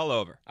 Philly all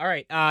over. All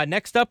right,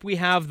 next up we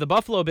have the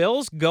Buffalo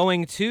Bills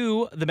going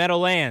to the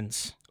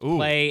Meadowlands. Ooh.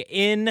 Play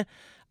in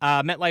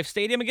MetLife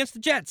Stadium against the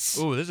Jets.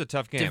 Ooh, this is a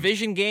tough game.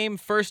 Division game,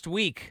 first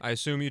week. I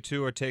assume you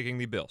two are taking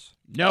the Bills.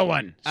 No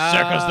one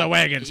circles the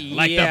wagons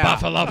like the Yeah.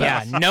 Buffalo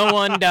Bills. Yeah, no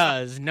one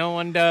does. No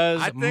one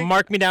does. I think-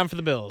 Mark me down for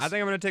the Bills. I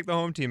think I'm going to take the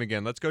home team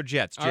again. Let's go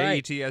Jets. All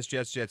right. Jets,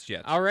 Jets.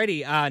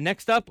 Alrighty,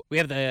 next up, we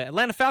have the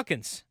Atlanta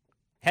Falcons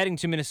heading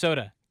to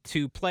Minnesota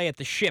to play at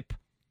the Ship,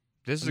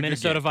 This is the a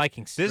Minnesota good game.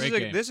 Vikings.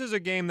 Great This is a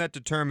game that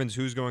determines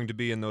who's going to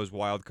be in those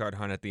wild card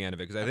hunt at the end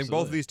of it. Because I think both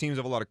of Absolutely. these teams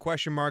have a lot of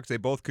question marks. They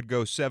both could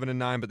go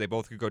 7-9, but they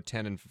both could go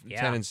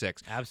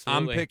 10-6.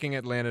 Absolutely. I'm picking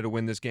Atlanta to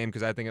win this game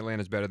because I think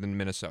Atlanta's better than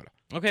Minnesota.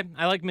 Okay,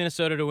 I like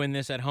Minnesota to win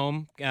this at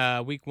home.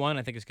 Week 1,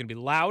 I think it's going to be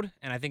loud,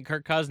 and I think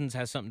Kirk Cousins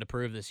has something to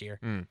prove this year.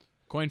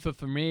 Coin flip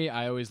for me.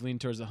 I always lean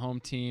towards the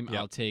home team. Yep.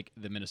 I'll take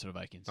the Minnesota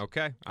Vikings.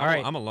 Okay. All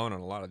right. I'm alone on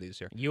a lot of these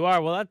here. You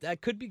are. Well,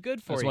 that could be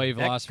good for That's you. why you've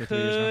That lost for 3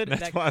 years now. could-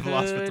 That's that why I've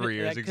lost for could- 3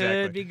 years, That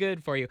exactly. could be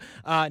good for you.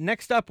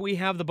 Next up, we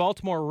have the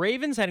Baltimore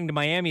Ravens heading to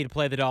Miami to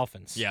play the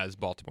Dolphins. Yeah, it's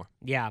Baltimore.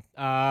 Yeah,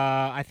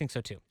 I think so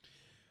too.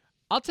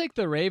 I'll take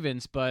the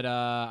Ravens, but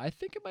I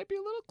think it might be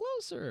a little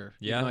closer.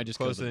 Yeah, Even though I just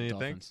closer killed than the you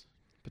think? Dolphins,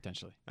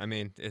 potentially. I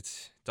mean,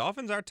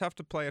 Dolphins are tough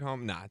to play at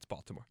home. Nah, it's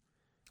Baltimore.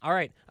 All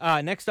right.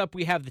 Next up,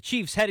 we have the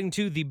Chiefs heading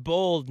to the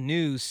bold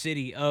new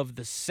city of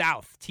the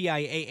South,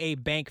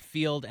 TIAA Bank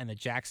Field, and the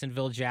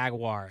Jacksonville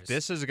Jaguars.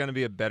 This is going to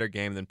be a better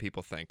game than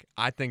people think.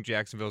 I think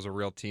Jacksonville's a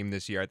real team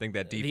this year. I think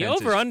that defense the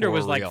over/under is for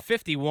was like real.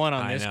 51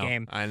 on I this know,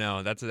 game. I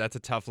know. That's a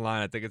tough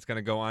line. I think it's going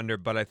to go under,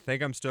 but I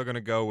think I'm still going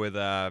to go with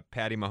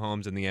Patty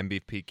Mahomes and the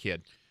MVP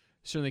kid.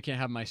 Certainly can't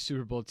have my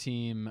Super Bowl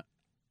team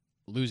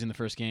losing the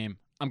first game.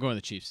 I'm going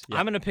with the Chiefs.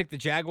 I'm going to pick the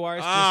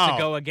Jaguars just Oh,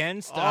 to go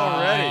against.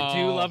 already. I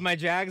do love my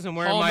Jags. I'm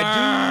wearing Homer.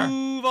 my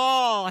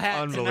Duval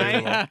hat tonight.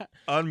 Unbelievable.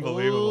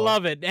 Unbelievable.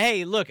 Love it.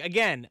 Hey, look,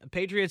 again,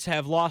 Patriots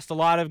have lost a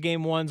lot of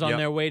game ones on Yep.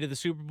 their way to the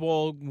Super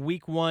Bowl.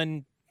 Week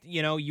 1,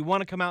 you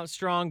want to come out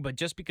strong, but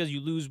just because you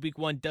lose week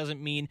 1 doesn't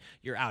mean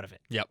you're out of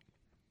it. Yep.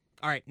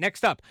 All right,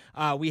 next up,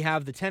 we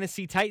have the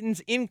Tennessee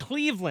Titans in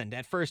Cleveland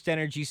at First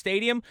Energy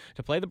Stadium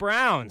to play the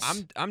Browns.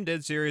 I'm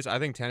dead serious. I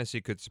think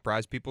Tennessee could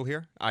surprise people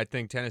here. I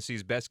think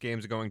Tennessee's best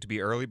games are going to be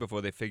early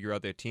before they figure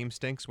out their team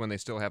stinks when they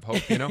still have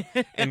hope,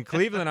 And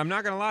Cleveland, I'm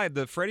not going to lie,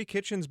 the Freddie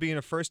Kitchens being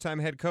a first-time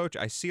head coach,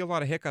 I see a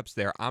lot of hiccups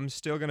there. I'm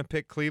still going to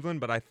pick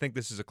Cleveland, but I think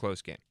this is a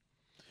close game.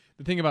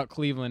 The thing about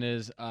Cleveland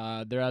is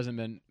there hasn't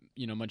been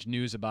much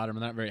news about them.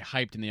 They're not very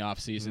hyped in the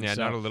offseason. Yeah,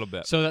 so, not a little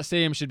bit. So that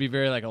stadium should be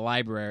very like a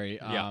library.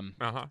 Yeah.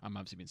 Uh-huh. I'm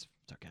obviously being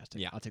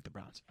sarcastic. Yeah. I'll take the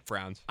Browns.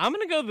 Browns. I'm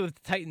going to go with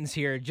the Titans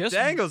here. Just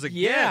Dangles again.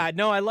 Yeah,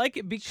 no, I like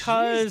it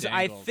because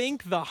I Dangles.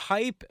 think the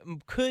hype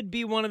could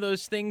be one of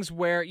those things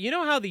where, you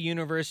know how the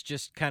universe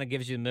just kind of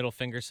gives you the middle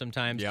finger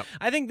sometimes? Yep.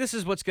 I think this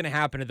is what's going to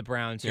happen to the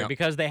Browns here Yep.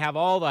 because they have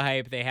all the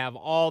hype, they have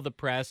all the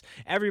press,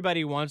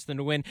 everybody wants them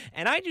to win,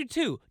 and I do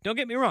too. Don't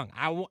get me wrong.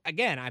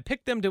 I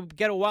picked them to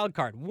get a wild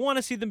card. Want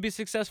to see them be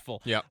successful.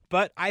 Yep.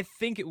 But I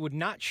think it would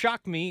not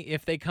shock me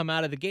if they come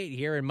out of the gate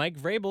here and Mike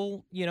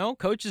Vrabel,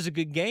 coaches a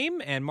good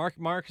game and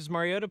Marcus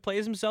Mariota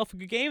plays himself a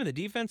good game and the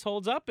defense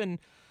holds up and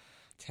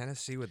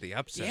Tennessee with the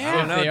upset. Yeah. I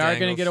don't If know, they are going to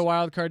Dangles. get a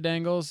wild card,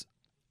 Dangles,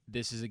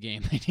 this is a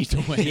game they need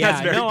to win. yeah,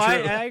 That's very no, true.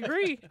 I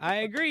agree. I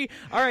agree.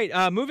 All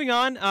right, moving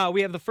on.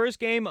 We have the first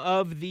game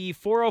of the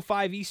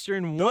 4:05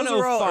 Eastern. Those 105.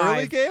 are all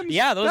early games?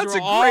 Yeah, those That's are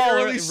a all great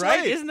early right.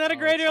 slate. Isn't that a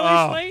great early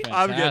Oh, slate?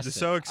 I'm getting Fantastic.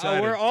 so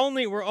excited. We're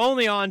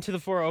only on to the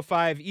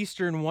 4:05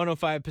 Eastern,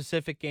 105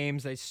 Pacific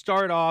games. They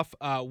start off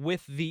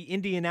with the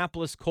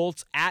Indianapolis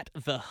Colts at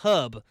the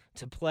Hub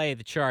to play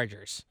the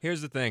Chargers.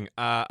 Here's the thing.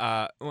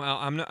 Well,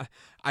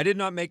 I did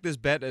not make this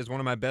bet as one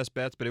of my best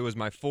bets, but it was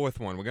my fourth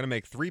one. We're going to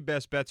make 3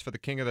 best bets for the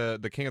King of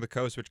the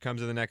Coast, which comes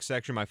in the next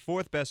section. My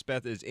fourth best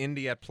bet is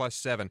Indy at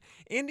 +7.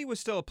 Indy was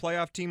still a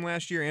playoff team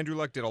last year. Andrew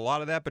Luck did a lot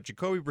of that, but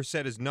Jacoby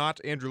Brissett is not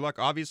Andrew Luck,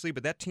 obviously,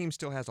 but that team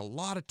still has a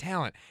lot of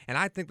talent, and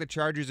I think the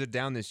Chargers are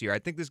down this year. I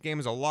think this game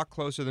is a lot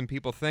closer than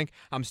people think.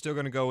 I'm still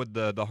going to go with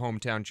the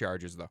hometown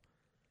Chargers, though.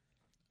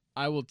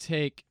 I will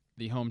take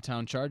the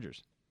hometown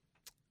Chargers.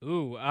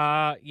 Ooh,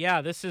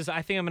 yeah, this is,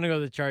 I think I'm going to go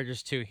with the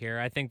Chargers too here.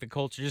 I think the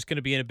Colts are just going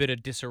to be in a bit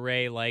of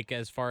disarray, like,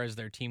 as far as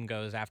their team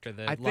goes after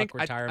the Luck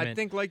retirement. I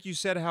think, like you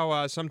said,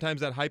 how sometimes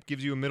that hype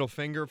gives you a middle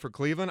finger for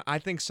Cleveland. I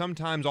think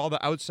sometimes all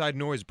the outside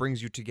noise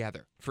brings you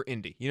together for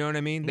Indy. You know what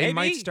I mean? They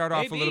might start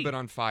off a little bit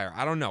on fire.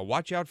 I don't know.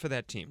 Watch out for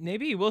that team.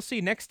 Maybe. We'll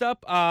see. Next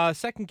up,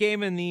 second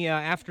game in the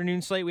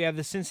afternoon slate, we have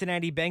the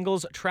Cincinnati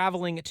Bengals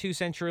traveling to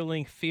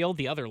CenturyLink Field,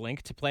 the other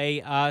link, to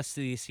play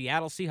the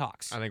Seattle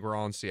Seahawks. I think we're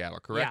all in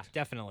Seattle, correct? Yeah,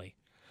 definitely.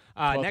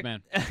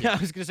 Man. I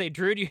was going to say,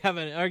 Drew, do you have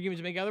an argument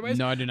to make otherwise?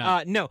 No, I do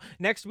not. No.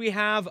 Next, we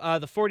have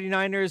the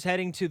 49ers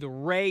heading to the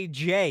Ray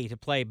J to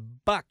play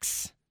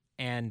Bucks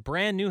and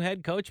brand new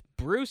head coach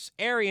Bruce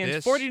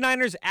Arians.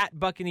 49ers at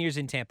Buccaneers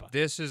in Tampa.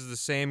 This is the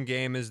same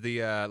game as the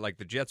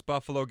the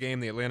Jets-Buffalo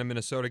game, the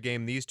Atlanta-Minnesota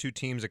game. These two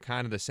teams are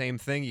kind of the same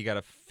thing. You got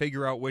to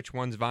figure out which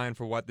one's vying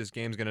for what. This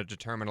game's going to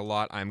determine a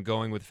lot. I'm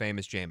going with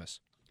famous Jameis.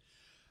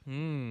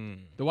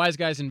 The wise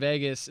guys in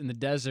Vegas in the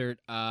desert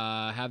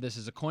have this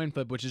as a coin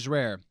flip, which is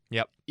rare.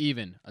 Yep.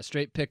 Even a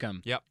straight pick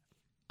 'em. Yep.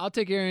 I'll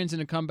take Arians in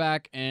a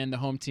comeback and the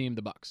home team,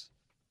 the Bucks.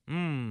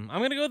 I'm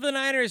going to go with the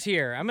Niners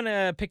here. I'm going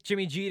to pick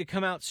Jimmy G to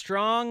come out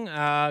strong.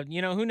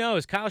 Who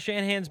knows? Kyle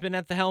Shanahan's been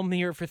at the helm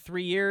here for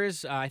 3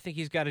 years. I think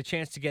he's got a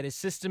chance to get his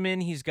system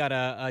in. He's got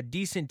a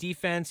decent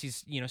defense.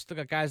 He's, still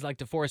got guys like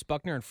DeForest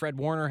Buckner, and Fred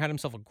Warner had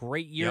himself a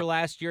great year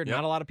last year.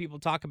 Not a lot of people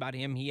talk about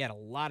him. He had a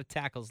lot of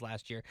tackles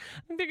last year.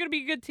 I think they're going to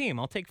be a good team.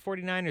 I'll take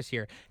 49ers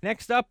here.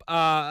 Next up,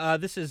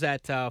 this is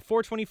at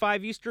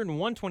 4:25 Eastern,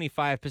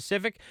 1:25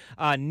 Pacific.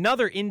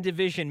 Another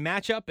in-division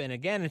matchup, and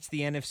again, it's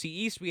the NFC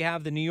East. We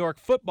have the New York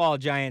Football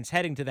Giants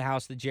heading to the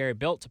house that Jerry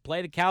built to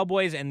play the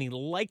Cowboys and the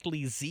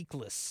likely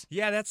Zekeless.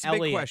 Yeah, that's a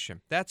big question.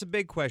 That's a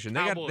big question.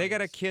 They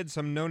got a kid,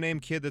 some no-name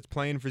kid that's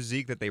playing for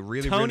Zeke that they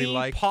really like.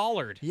 Tony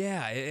Pollard.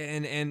 Yeah,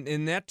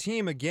 and that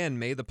team again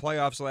made the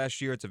playoffs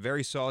last year. It's a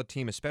very solid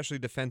team, especially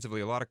defensively.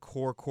 A lot of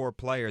core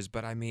players,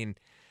 but I mean,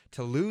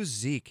 to lose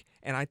Zeke,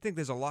 and I think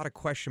there's a lot of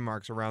question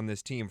marks around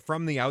this team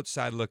from the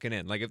outside looking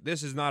in. Like, if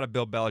this is not a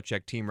Bill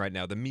Belichick team right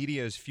now, the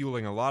media is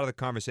fueling a lot of the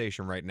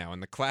conversation right now,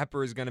 and the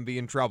clapper is going to be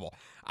in trouble.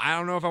 I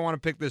don't know if I want to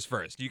pick this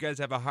first. Do you guys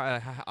have a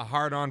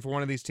hard-on for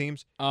one of these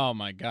teams? Oh,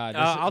 my God.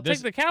 I'll take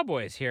the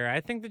Cowboys here.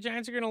 I think the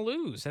Giants are going to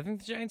lose. I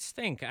think the Giants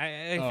stink.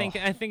 I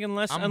think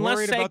unless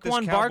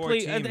Saquon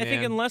Barkley, team, I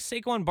think unless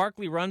Saquon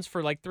Barkley runs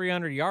for like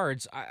 300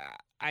 yards,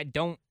 I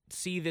don't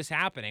see this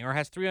happening, or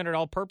has 300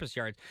 all-purpose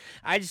yards.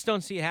 I just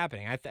don't see it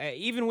happening.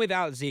 Even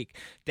without Zeke,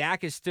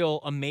 Dak is still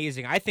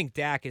amazing. I think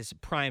Dak is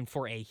primed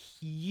for a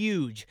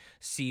huge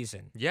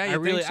season. Yeah, I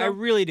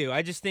really do.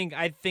 I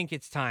think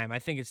it's time. I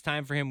think it's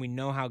time for him. We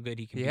know how good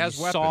he can be. He has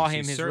weapons. Saw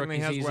him he his certainly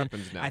rookie has season.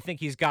 weapons now. I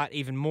think he's got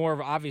even more of,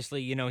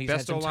 obviously, he's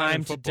had some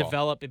time to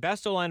develop.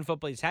 Best O-line in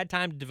football. He's had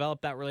time to develop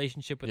that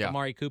relationship with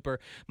Amari Cooper.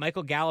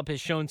 Michael Gallup has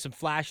shown some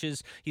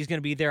flashes. He's going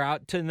to be there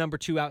out to number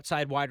 2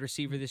 outside wide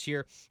receiver this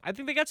year. I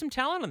think they got some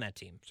talent on that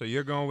team. So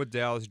you're going with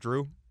Dallas,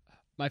 Drew?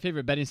 My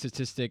favorite betting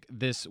statistic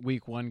this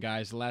week one,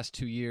 guys, the last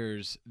 2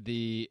 years,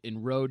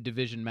 in road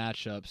division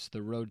matchups,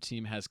 the road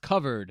team has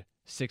covered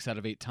 6 out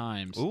of 8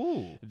 times.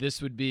 Ooh.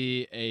 This would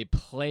be a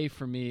play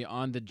for me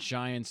on the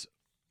Giants.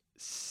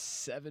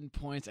 7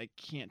 points. I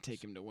can't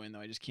take him to win, though.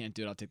 I just can't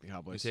do it. I'll take the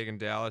Cowboys. You're taking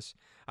Dallas.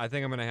 I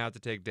think I'm going to have to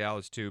take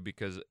Dallas, too,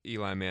 because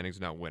Eli Manning's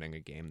not winning a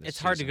game this season. It's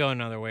hard to go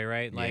another way,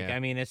 right? We're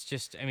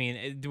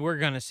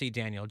going to see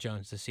Daniel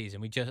Jones this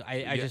season. I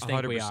just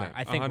think we are.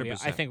 I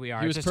think we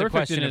are. He was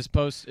perfect in his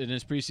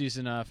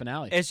preseason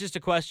finale. It's just a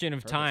question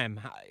of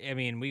time. I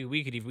mean,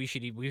 we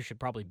should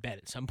probably bet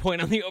at some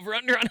point on the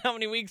over/under on how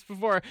many weeks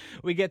before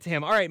we get to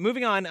him. All right,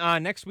 moving on.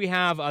 Next we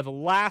have the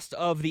last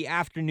of the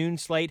afternoon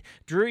slate.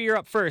 Drew, you're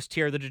up first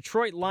here. The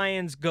Detroit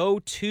Lions go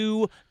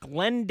to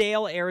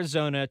Glendale,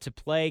 Arizona to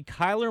play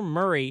Kyler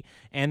Murray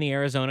and the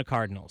Arizona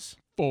Cardinals.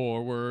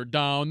 Forward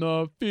down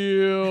the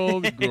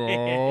field,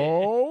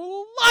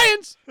 go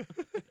Lions!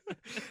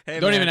 Hey,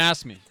 don't man, even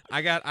ask me.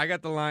 I got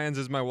the Lions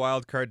as my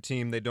wild card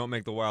team. They don't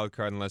make the wild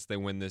card unless they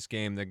win this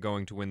game. They're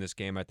going to win this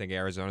game. I think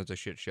Arizona's a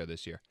shit show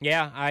this year.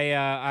 Yeah,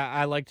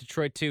 I like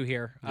Detroit too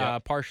here.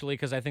 Yep. Partially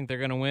because I think they're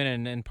going to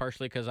win, and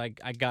partially because I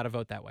got to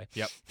vote that way.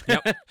 Yep.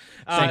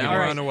 All Now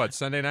we're on to what,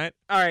 Sunday night?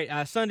 All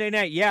right, Sunday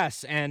night,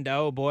 yes. And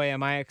oh boy,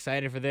 am I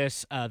excited for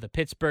this. The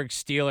Pittsburgh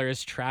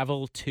Steelers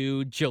travel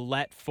to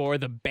Gillette for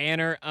the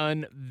banner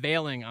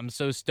unveiling. I'm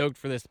so stoked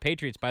for this. The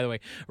Patriots, by the way,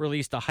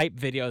 released a hype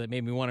video that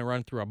made me want to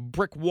run through a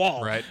brick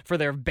wall Right. for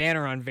their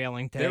banner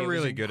unveiling today. They're It was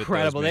really good at those,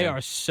 incredible. They man.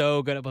 are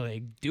so good at, but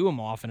they do them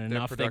often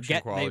enough. They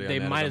production quality they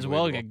on that might is as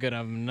well unbelievable. get good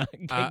at them.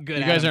 Get good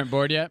You at guys 'em. aren't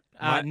bored yet?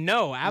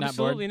 No,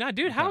 absolutely not,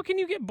 dude. How Okay. can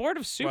you get bored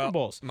of Super Well,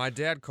 Bowls? My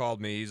dad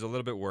called me. He's a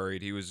little bit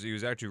worried. He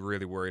was actually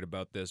really worried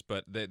about this,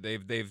 but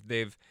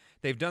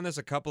they've done this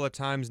a couple of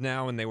times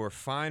now, and they were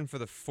fine for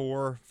the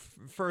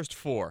first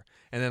four.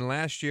 And then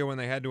last year when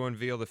they had to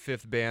unveil the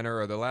fifth banner,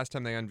 or the last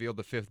time they unveiled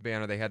the fifth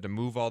banner, they had to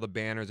move all the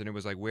banners, and it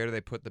was like, where do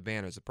they put the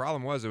banners? The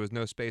problem was there was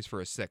no space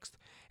for a sixth.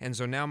 And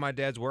so now my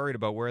dad's worried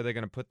about where are they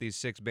going to put these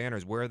 6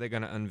 banners? Where are they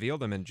going to unveil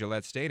them in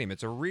Gillette Stadium?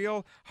 It's a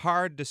real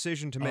hard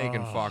decision to make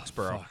in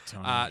Foxborough. fuck,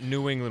 Tony.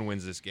 New England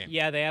wins this game.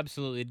 Yeah, they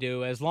absolutely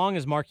do. As long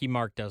as Marky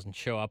Mark doesn't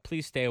show up,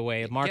 please stay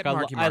away. Mark,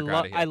 Marky Mark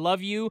outta here. I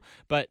love you,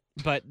 but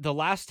the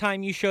last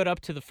time you showed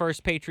up to the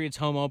first Patriots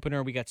home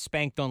opener, we got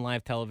spanked on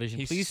live television.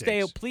 He Please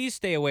stinks.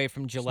 stay away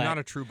from It's Gillette. not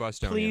a true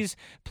Bostonian.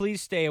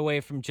 Please stay away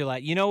from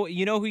Gillette. You know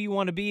who you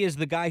want to be is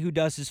the guy who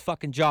does his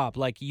fucking job,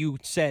 like you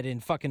said in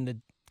fucking the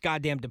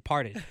goddamn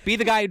Departed. Be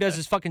the guy who does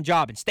his fucking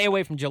job and stay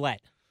away from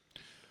Gillette.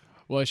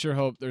 Well, I sure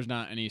hope there's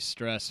not any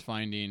stress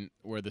finding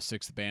where the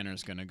 6th banner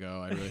is going to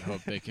go. I really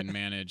hope they can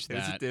manage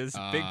that. There's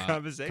a big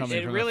conversation. coming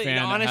It from a really, fan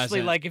that honestly,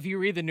 hasn't- like if you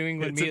read the New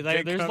England It's a media,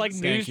 big there's like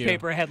conversation. Thank you.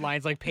 newspaper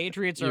headlines like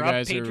Patriots you are up,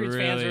 guys Patriots are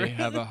fans really are.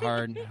 have a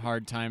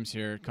hard times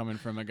here coming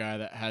from a guy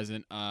that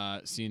hasn't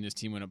seen his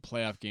team win a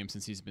playoff game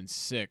since he's been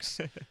 6.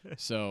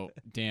 So,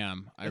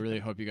 damn, I really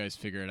hope you guys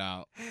figure it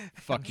out.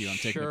 Fuck you, I'm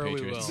taking Sure the we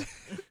Patriots.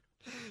 will.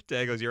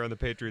 Dagos, you're on the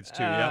Patriots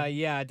too, yeah?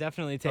 Yeah,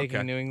 definitely taking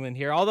Okay. New England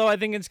here. Although I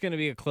think it's going to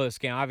be a close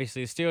game.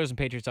 Obviously, the Steelers and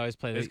Patriots always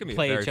play It's gonna be a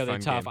play very each other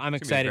fun tough. game. I'm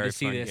It's gonna be a excited very to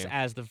see fun this game.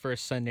 as the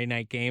first Sunday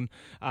night game.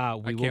 I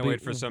can't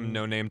wait for some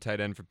no-name tight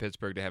end for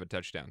Pittsburgh to have a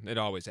touchdown. It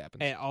always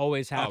happens. It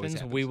always happens.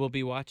 happens. We will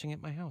be watching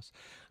at my house.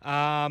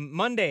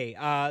 Monday.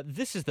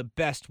 This is the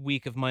best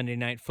week of Monday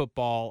Night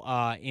Football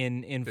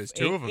in There's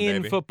 2 of them,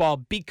 in baby. football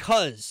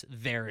because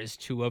there is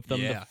 2 of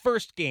them. Yeah. The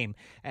first game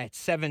at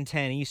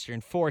 7:10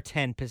 Eastern,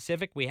 4:10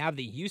 Pacific. We have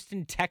the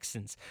Houston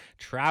Texans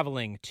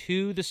traveling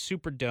to the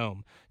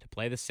Superdome to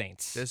play the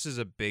Saints. This is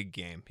a big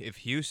game. If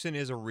Houston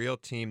is a real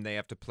team, they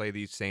have to play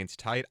these Saints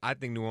tight. I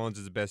think New Orleans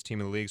is the best team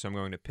in the league, so I'm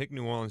going to pick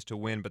New Orleans to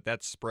win, but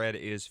that spread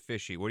is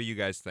fishy. What do you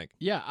guys think?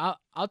 Yeah,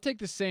 I'll take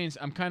the Saints.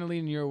 I'm kind of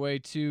leaning your way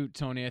too,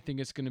 Tony. I think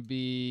it's going to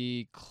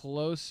be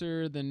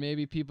closer than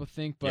maybe people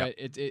think, but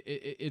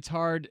it's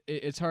hard.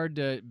 It's hard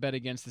to bet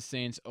against the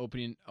Saints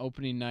opening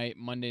night,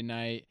 Monday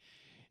night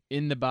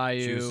in the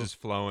Bayou. Juice is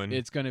flowing.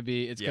 It's gonna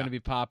be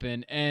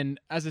popping. And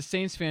as a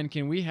Saints fan,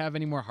 can we have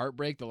any more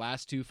heartbreak? The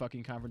last 2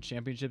 fucking conference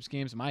championships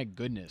games. My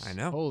goodness. I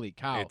know. Holy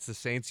cow. It's the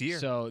Saints' year.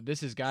 So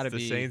this has got to It's the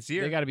be. Saints'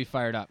 year. They got to be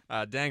fired up.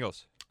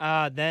 Dangles.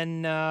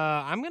 Then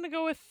I'm going to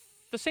go with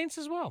the Saints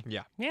as well.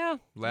 Yeah. Yeah.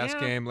 Last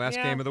yeah, game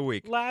of the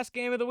week. Last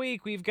game of the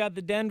week. We've got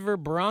the Denver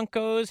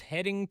Broncos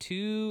heading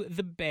to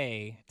the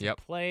Bay to Yep.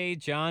 play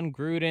John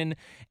Gruden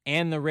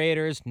and the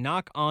Raiders.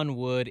 Knock on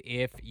wood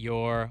if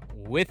you're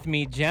with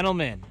me,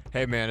 gentlemen.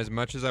 Hey, man, as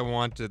much as I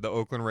want the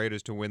Oakland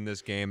Raiders to win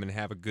this game and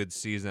have a good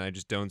season, I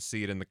just don't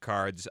see it in the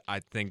cards.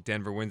 I think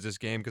Denver wins this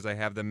game because I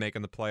have them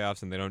making the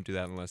playoffs, and they don't do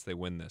that unless they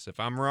win this. If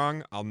I'm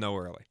wrong, I'll know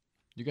early.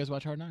 You guys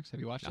watch Hard Knocks? Have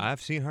you watched it?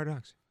 I've seen Hard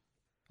Knocks.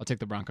 I'll take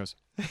the Broncos.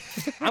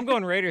 I'm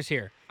going Raiders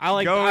here. I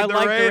like Go with the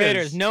the Raiders.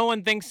 Raiders. No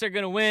one thinks they're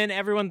going to win.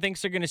 Everyone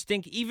thinks they're going to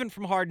stink, even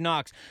from Hard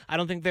Knocks. I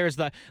don't think there's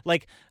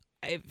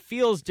it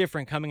feels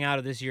different coming out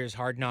of this year's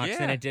Hard Knocks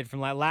than Yeah. it did from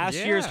last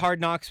Yeah. year's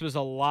Hard Knocks was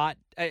a lot.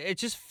 It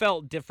just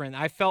felt different.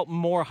 I felt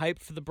more hype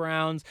for the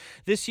Browns.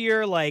 This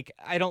year, I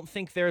don't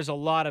think there's a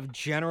lot of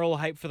general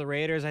hype for the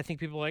Raiders. I think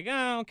people are like,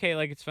 oh, okay,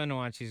 it's fun to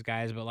watch these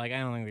guys, but I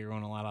don't think they're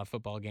going to a lot of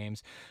football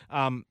games.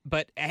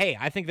 But hey,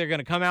 I think they're going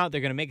to come out.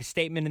 They're going to make a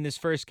statement in this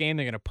first game.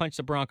 They're going to punch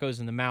the Broncos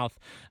in the mouth.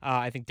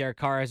 I think Derek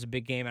Carr has a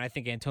big game, and I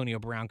think Antonio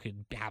Brown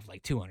could have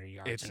 200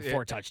 yards and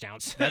 4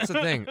 touchdowns. That's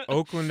the thing.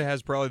 Oakland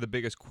has probably the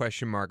biggest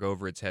question mark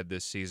over its head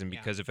this season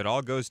because if it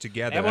all goes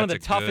together, They have one of the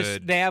that's a toughest.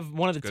 good- They have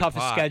one of the good toughest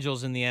pot.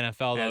 schedules in the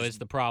NFL, though. As Is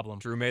the problem?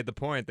 Drew made the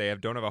point. They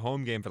don't have a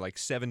home game for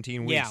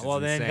 17 weeks. Yeah, well,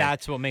 It's then insane.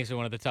 that's what makes it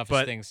one of the toughest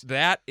But things.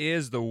 that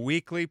is the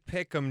weekly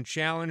Pick'em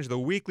Challenge. The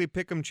weekly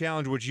Pick'em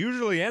Challenge, which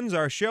usually ends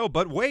our show.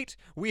 But wait,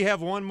 we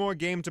have one more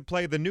game to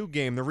play, the new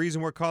game. The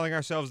reason we're calling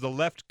ourselves the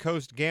Left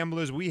Coast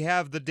Gamblers, we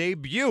have the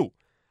debut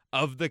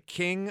of the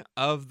King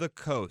of the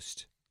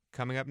Coast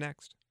coming up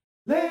next.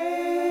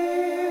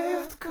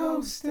 Left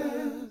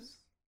Coasters.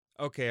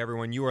 Okay,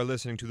 everyone, you are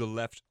listening to the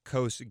Left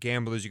Coast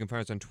Gamblers. You can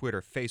find us on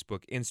Twitter,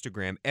 Facebook,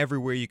 Instagram,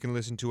 everywhere you can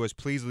listen to us.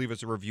 Please leave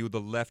us a review, the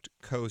Left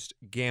Coast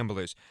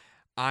Gamblers.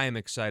 I am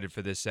excited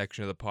for this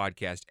section of the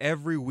podcast.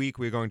 Every week,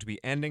 we're going to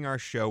be ending our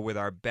show with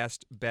our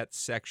best bet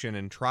section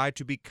and try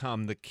to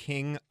become the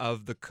king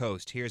of the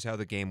coast. Here's how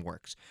the game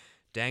works.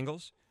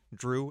 Dangles,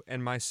 Drew,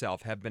 and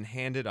myself have been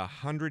handed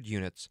 100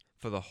 units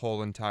for the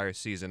whole entire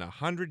season.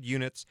 100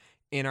 units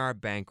in our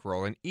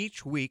bankroll. And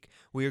each week,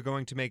 we are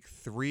going to make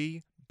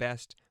 3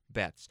 best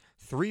bets.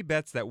 3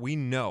 bets that we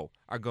know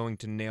are going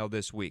to nail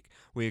this week.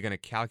 We are going to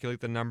calculate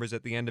the numbers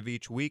at the end of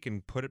each week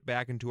and put it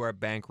back into our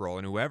bankroll.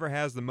 And whoever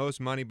has the most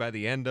money by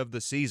the end of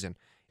the season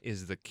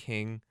is the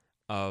king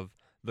of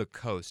the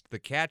coast. The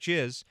catch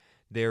is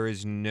there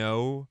is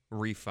no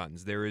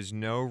refunds. There is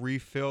no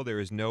refill. There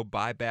is no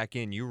buyback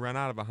in. You run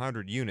out of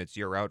 100 units,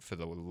 you're out for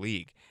the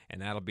league.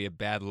 And that'll be a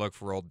bad look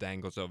for old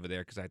Dangles over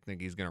there because I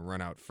think he's going to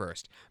run out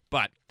first.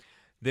 But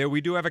there,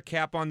 we do have a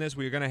cap on this.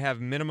 We're going to have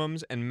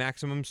minimums and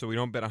maximums, so we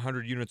don't bet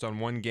 100 units on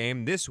one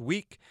game. This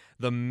week,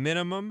 the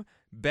minimum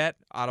bet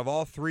out of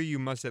all three, you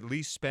must at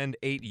least spend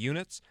 8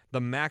 units.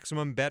 The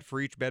maximum bet for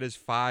each bet is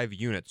 5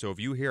 units. So if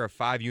you hear a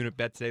 5-unit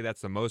bet today,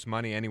 that's the most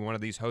money any one of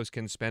these hosts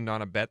can spend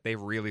on a bet. They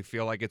really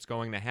feel like it's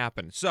going to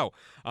happen. So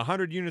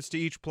 100 units to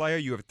each player.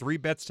 You have 3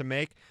 bets to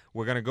make.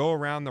 We're going to go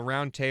around the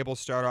round table.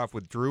 Start off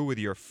with Drew with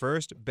your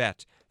first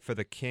bet for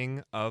the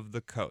king of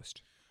the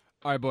coast.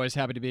 All right, boys,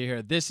 happy to be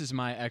here. This is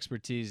my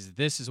expertise.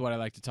 This is what I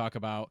like to talk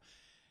about.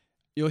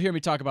 You'll hear me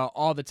talk about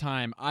all the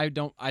time. I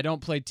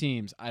don't play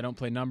teams. I don't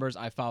play numbers.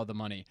 I follow the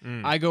money.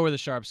 I go where the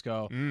sharps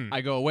go.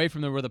 I go away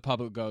from where the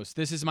public goes.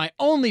 This is my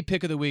only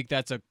pick of the week.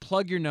 That's a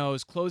plug your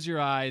nose, close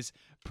your eyes,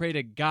 pray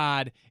to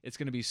God. It's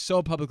going to be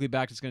so publicly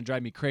backed, it's going to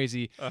drive me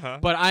crazy.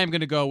 But I am going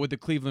to go with the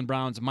Cleveland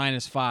Browns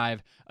 -5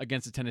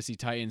 against the Tennessee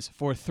Titans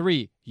for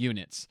 3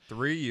 units.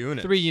 3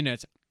 units. 3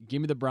 units.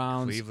 Give me the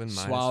Browns. Cleveland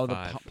swallow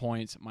 -5. the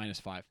points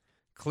 -5.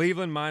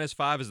 Cleveland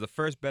 -5 is the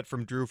first bet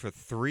from Drew for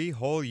 3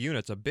 whole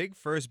units. A big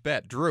first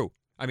bet.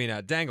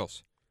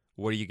 Dangles,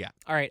 what do you got?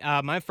 All right,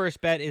 my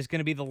first bet is going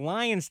to be the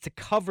Lions to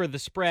cover the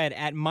spread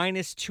at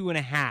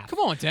 -2.5. Come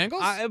on,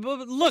 Dangles.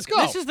 Look,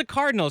 go. this is the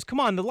Cardinals. Come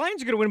on, the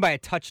Lions are going to win by a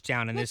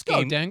touchdown in Let's this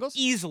game. go, Dangles.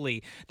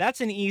 Easily.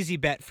 That's an easy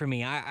bet for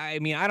me. I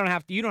mean, I don't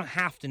have to. You don't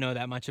have to know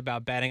that much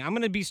about betting. I'm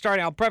going to be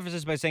starting. I'll preface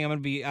this by saying I'm going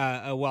to be.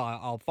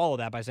 I'll follow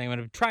that by saying I'm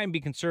going to try and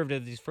be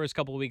conservative these first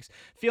couple of weeks.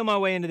 Feel my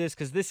way into this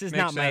because this is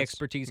not my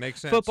expertise.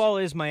 Makes sense. Football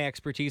is my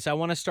expertise. I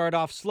want to start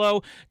off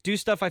slow, do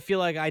stuff I feel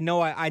like I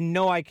know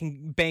I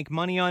can bank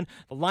money on.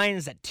 The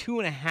Lions at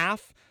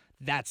 2.5.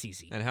 That's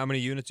easy. And how many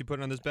units you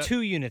putting on this bet?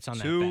 2 units on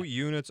that bet. 2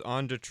 units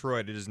on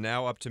Detroit. It is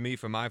now up to me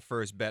for my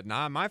first bet.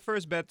 Now, my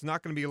first bet's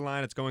not going to be a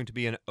line. It's going to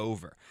be an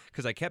over.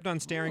 Because I kept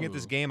on staring at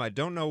this game. I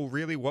don't know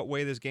really what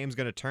way this game's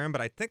going to turn, but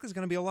I think there's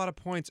going to be a lot of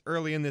points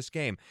early in this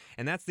game.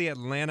 And that's the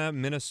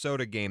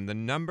Atlanta-Minnesota game. The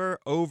number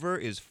over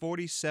is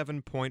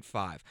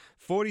 47.5.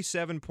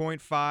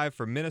 47.5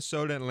 for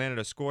Minnesota and Atlanta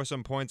to score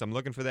some points. I'm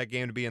looking for that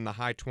game to be in the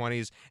high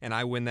 20s, and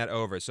I win that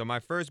over. So my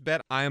first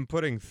bet, I am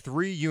putting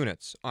 3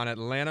 units on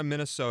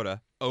Atlanta-Minnesota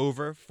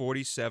over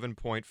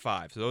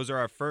 47.5. So those are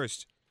our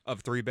first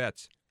of 3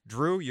 bets.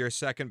 Drew, your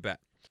second bet.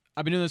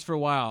 I've been doing this for a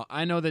while.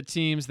 I know that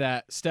teams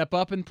that step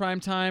up in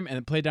prime time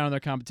and play down on their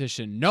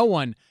competition, no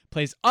one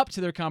plays up to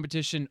their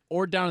competition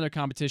or down on their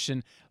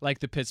competition like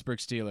the Pittsburgh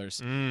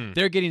Steelers.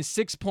 They're getting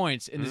 6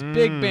 points in this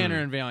big banner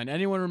unveiling.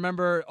 Anyone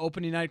remember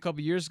opening night a couple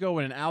years ago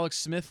when an Alex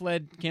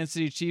Smith-led Kansas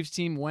City Chiefs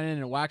team went in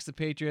and waxed the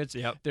Patriots?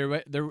 Yep. They're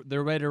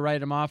ready to write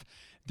them off.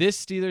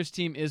 This Steelers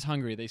team is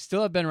hungry. They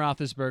still have Ben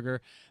Roethlisberger.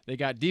 They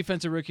got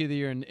Defensive Rookie of the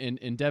Year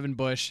in Devin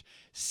Bush.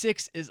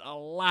 6 is a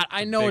lot.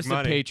 I know it's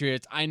the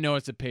Patriots. I know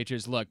it's the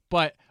Patriots. Look,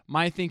 but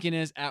my thinking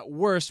is at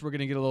worst we're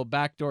going to get a little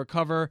backdoor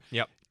cover.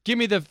 Yep. Give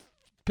me the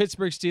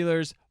Pittsburgh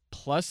Steelers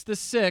plus the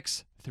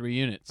 6, 3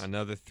 units.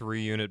 Another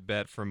 3-unit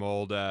bet from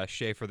old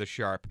Schaefer the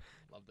Sharp.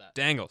 Love that.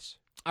 Dangles.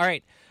 All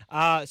right.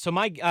 So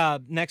my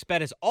next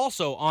bet is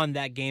also on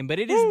that game, but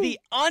it is the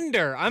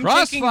under. I'm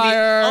taking the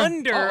Crossfire.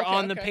 under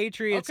on the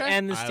Patriots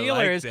and the I like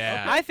Steelers.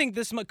 that. I think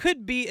this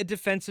could be a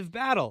defensive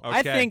battle.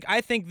 Okay.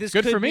 I think this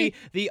Good could for be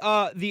me.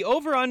 the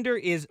over under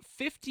is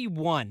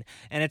 51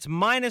 and it's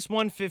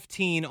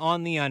 -115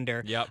 on the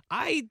under. Yep.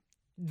 I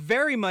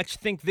very much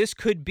think this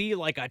could be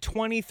like a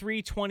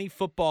 23-20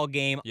 football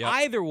game. Yep.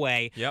 Either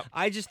way, Yep.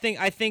 I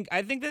think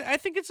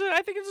it's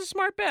a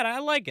smart bet. I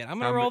like it. I'm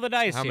gonna roll the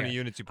dice How here. many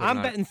units you putting I'm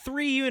on? betting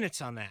 3 units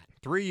on that.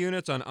 3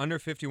 units on under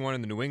 51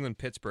 in the New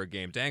England-Pittsburgh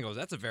game. Dangles,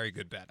 that's a very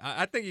good bet.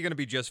 I think you're going to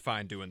be just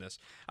fine doing this.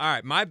 All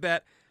right, my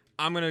bet,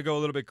 I'm going to go a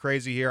little bit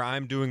crazy here.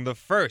 I'm doing the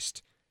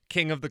first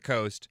King of the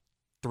Coast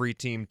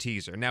 3-team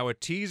teaser. Now, a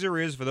teaser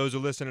is, for those who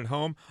listen at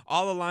home,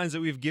 all the lines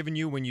that we've given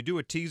you, when you do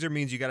a teaser,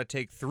 means you got to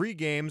take 3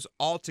 games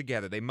all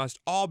together. They must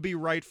all be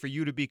right for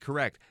you to be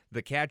correct.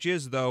 The catch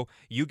is, though,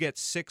 you get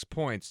 6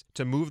 points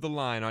to move the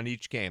line on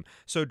each game.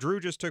 So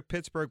Drew just took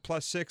Pittsburgh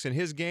 +6 in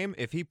his game.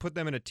 If he put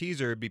them in a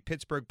teaser, it'd be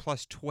Pittsburgh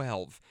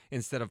 +12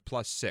 instead of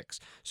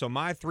 +6. So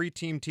my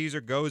 3-team teaser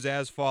goes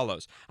as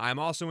follows. I'm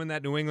also in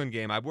that New England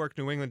game. I've worked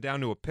New England down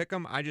to a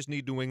pick'em. I just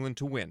need New England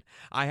to win.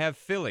 I have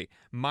Philly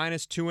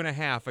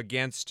 -2.5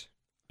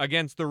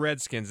 against the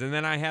Redskins. And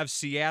then I have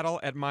Seattle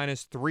at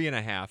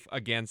 -3.5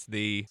 against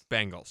the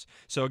Bengals.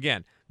 So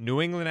again, New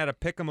England at a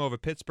pick'em over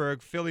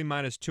Pittsburgh, Philly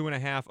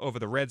 -2.5 over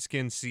the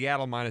Redskins,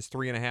 Seattle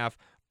 -3.5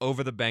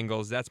 over the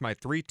Bengals. That's my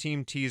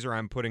 3-team teaser.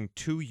 I'm putting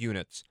 2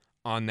 units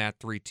on that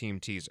 3-team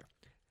teaser.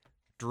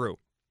 Drew,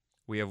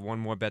 we have one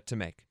more bet to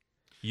make.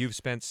 You've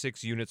spent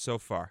 6 units so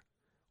far.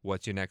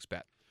 What's your next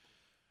bet?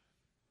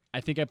 I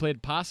think I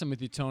played possum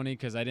with you, Tony,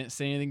 because I didn't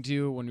say anything to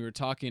you when we were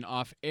talking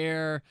off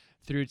air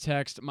through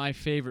text. My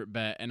favorite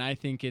bet, and I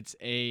think it's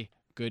a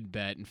good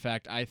bet. In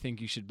fact, I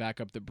think you should back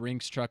up the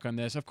Brinks truck on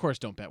this. Of course,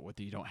 don't bet what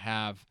you don't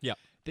have. Yep.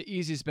 The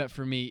easiest bet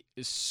for me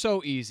is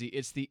so easy.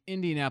 It's the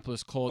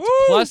Indianapolis Colts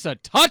Woo! plus a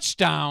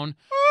touchdown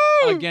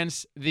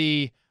against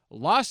the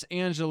Los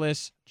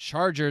Angeles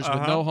Chargers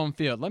with no home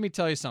field. Let me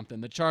tell you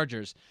something. The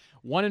Chargers,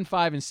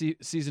 1-5 in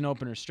season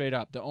opener straight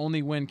up. The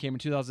only win came in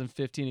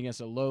 2015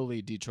 against a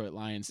lowly Detroit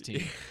Lions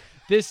team.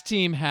 This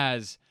team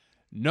has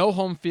no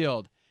home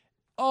field.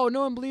 Oh,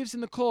 no one believes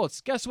in the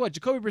Colts. Guess what?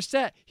 Jacoby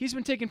Brissett, he's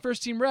been taking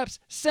first-team reps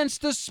since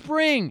the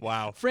spring.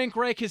 Wow. Frank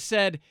Reich has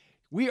said,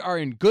 we are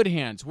in good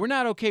hands. We're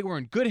not okay. We're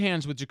in good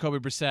hands with Jacoby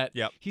Brissett.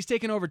 Yep. He's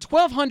taken over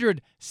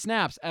 1,200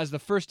 snaps as the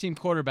first-team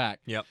quarterback.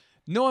 Yep.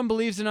 No one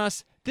believes in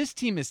us. This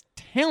team is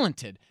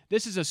talented.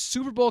 This is a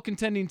Super Bowl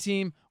contending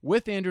team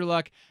with Andrew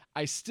Luck.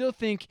 I still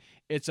think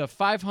it's a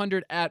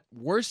 500 at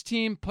worst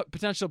team,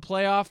 potential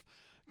playoff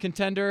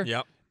contender.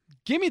 Yep.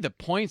 Give me the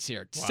points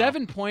here. Wow.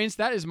 7 points.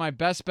 That is my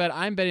best bet.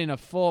 I'm betting a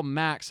full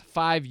max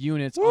 5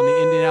 units on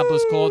the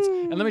Indianapolis Colts.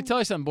 And let me tell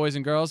you something, boys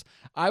and girls.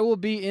 I will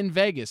be in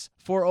Vegas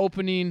for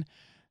opening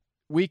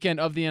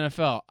weekend of the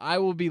NFL. I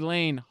will be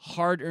laying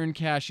hard-earned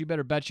cash. You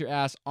better bet your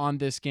ass on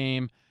this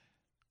game.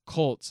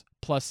 Colts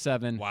plus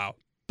 7. Wow.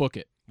 Book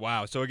it.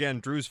 Wow. So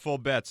again, Drew's full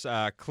bets.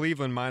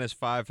 Cleveland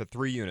 -5 for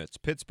 3 units.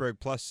 Pittsburgh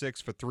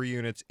 +6 for 3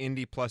 units.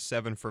 Indy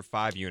 +7 for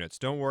 5 units.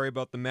 Don't worry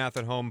about the math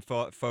at home,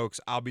 folks.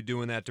 I'll be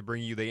doing that to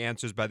bring you the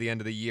answers by the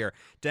end of the year.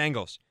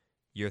 Dangles,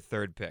 your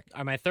third pick.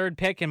 My third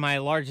pick and my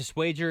largest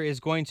wager is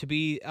going to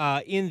be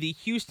in the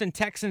Houston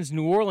Texans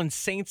New Orleans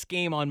Saints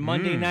game on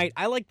Monday night.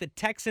 I like the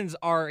Texans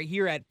are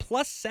here at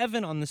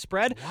 +7 on the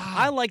spread. Wow.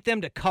 I like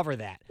them to cover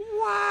that.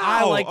 Wow.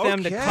 I like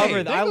them to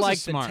cover that. I Bengals like are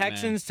smart, the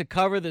Texans to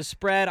cover the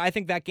spread. I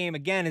think that game,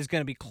 again, is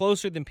going to be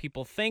closer than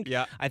people think.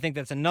 Yeah. I think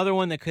that's another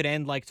one that could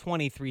end like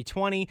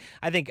 23-20.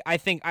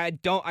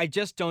 I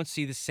just don't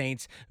see the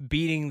Saints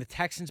beating the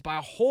Texans by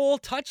a whole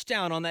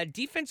touchdown on that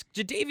defense.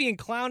 Jadeveon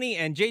Clowney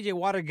and J.J.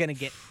 Watt are going to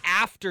get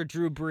after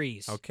Drew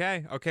Brees.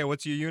 Okay.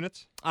 What's your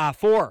units? 4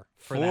 for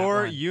that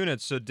 4 one.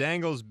 units. So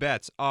Dangle's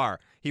bets are,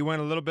 he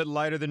went a little bit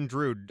lighter than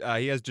Drew.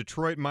 He has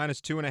Detroit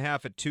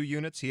 -2.5 at 2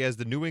 units. He has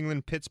the New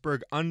England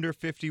Pittsburgh under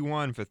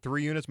 51 for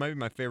 3 units. Might be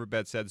my favorite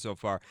bet said so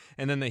far.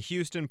 And then the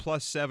Houston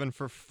 +7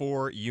 for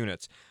 4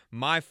 units.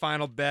 My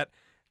final bet,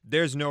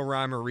 there's no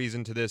rhyme or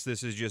reason to this.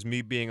 This is just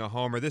me being a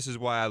homer. This is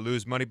why I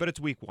lose money, but it's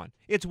week 1.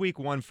 It's week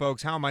 1,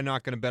 folks. How am I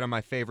not going to bet on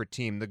my favorite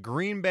team? The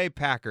Green Bay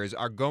Packers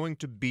are going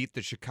to beat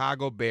the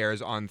Chicago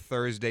Bears on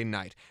Thursday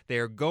night. They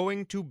are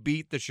going to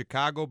beat the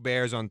Chicago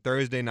Bears on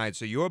Thursday night.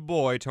 So your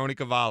boy, Tony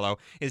Cavallo,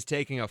 is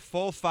taking a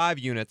full 5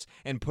 units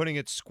and putting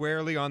it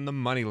squarely on the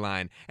money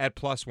line at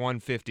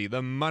 +150.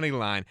 The money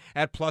line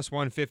at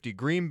 +150.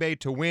 Green Bay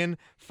to win,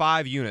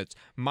 5 units.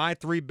 My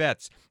 3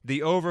 bets,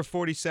 the over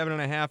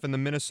 47.5 in the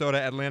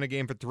Minnesota-Atlanta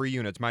game for 3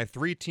 units. My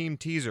 3-team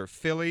teaser,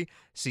 Philly,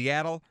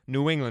 Seattle,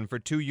 New England for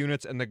 2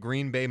 units, and the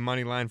Green Bay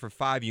money line for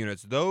 5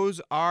 units. Those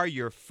are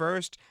your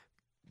first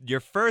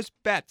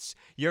bets.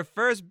 Your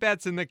first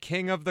bets in the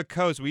King of the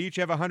Coast. We each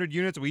have 100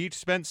 units. We each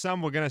spent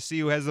some. We're going to see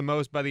who has the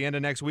most by the end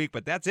of next week.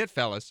 But that's it,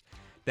 fellas.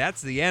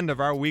 That's the end of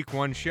our week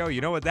 1 show. You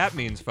know what that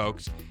means,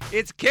 folks.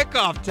 It's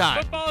kickoff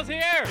time. Football's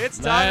here. It's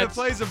time Let's to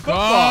play some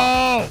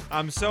football. go.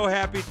 I'm so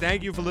happy.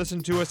 Thank you for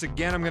listening to us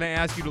again. I'm going to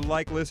ask you to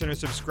like, listen, and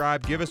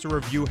subscribe. Give us a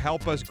review.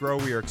 Help us grow.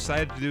 We are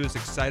excited to do this.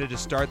 Excited to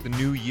start the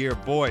new year.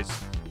 Boys,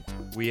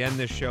 we end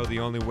this show the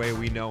only way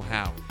we know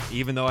how.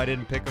 Even though I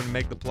didn't pick them to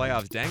make the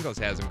playoffs, Dangles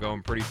has them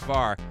going pretty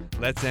far.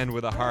 Let's end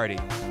with a hearty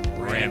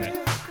ram it.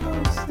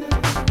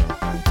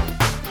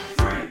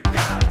 3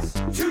 guys,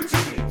 2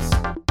 teams,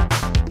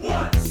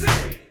 1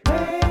 city.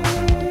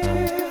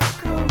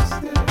 Left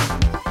coasters.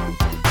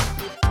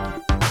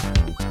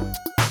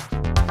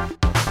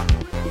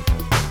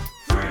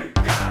 3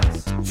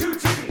 guys, 2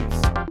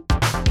 teams,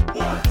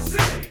 1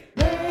 city.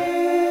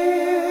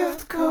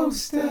 Left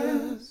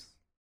coasters.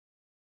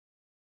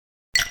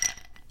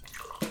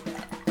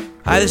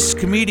 Hi, this is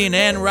comedian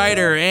and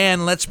writer,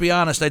 and let's be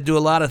honest, I do a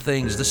lot of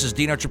things. This is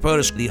Dino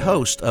Tripodis, the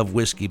host of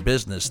Whiskey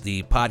Business,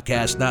 the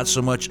podcast not so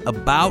much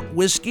about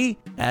whiskey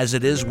as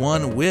it is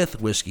one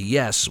with whiskey.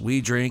 Yes, we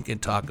drink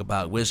and talk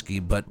about whiskey,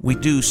 but we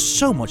do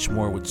so much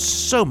more with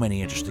so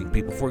many interesting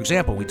people. For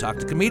example, we talk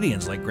to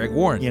comedians like Greg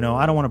Warren. You know,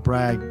 I don't want to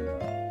brag,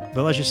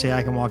 but let's just say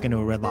I can walk into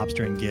a Red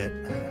Lobster and get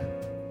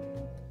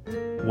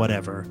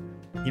whatever.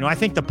 You know, I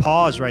think the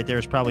pause right there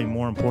is probably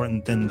more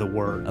important than the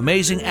word.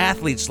 Amazing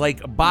athletes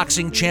like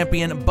boxing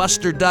champion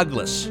Buster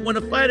Douglas. When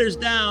a fighter's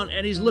down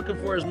and he's looking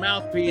for his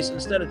mouthpiece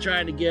instead of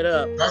trying to get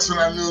up. That's when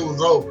I knew it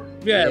was over.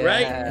 Yeah,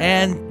 right?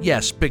 And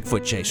yes,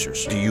 Bigfoot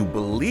chasers. Do you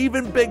believe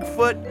in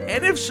Bigfoot?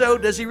 And if so,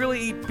 does he really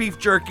eat beef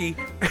jerky?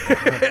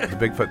 The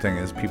Bigfoot thing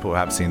is people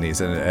have seen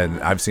these,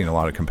 and I've seen a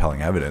lot of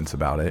compelling evidence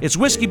about it. It's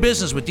Whiskey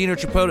Business with Dino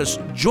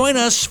Tripodis. Join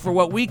us for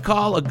what we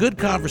call a good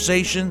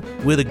conversation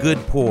with a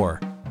good pour.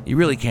 You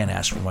really can't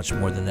ask for much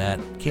more than that,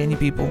 can you,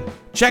 people?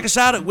 Check us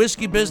out at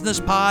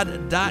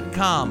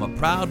whiskeybusinesspod.com, a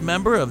proud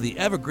member of the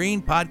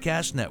Evergreen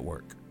Podcast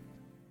Network.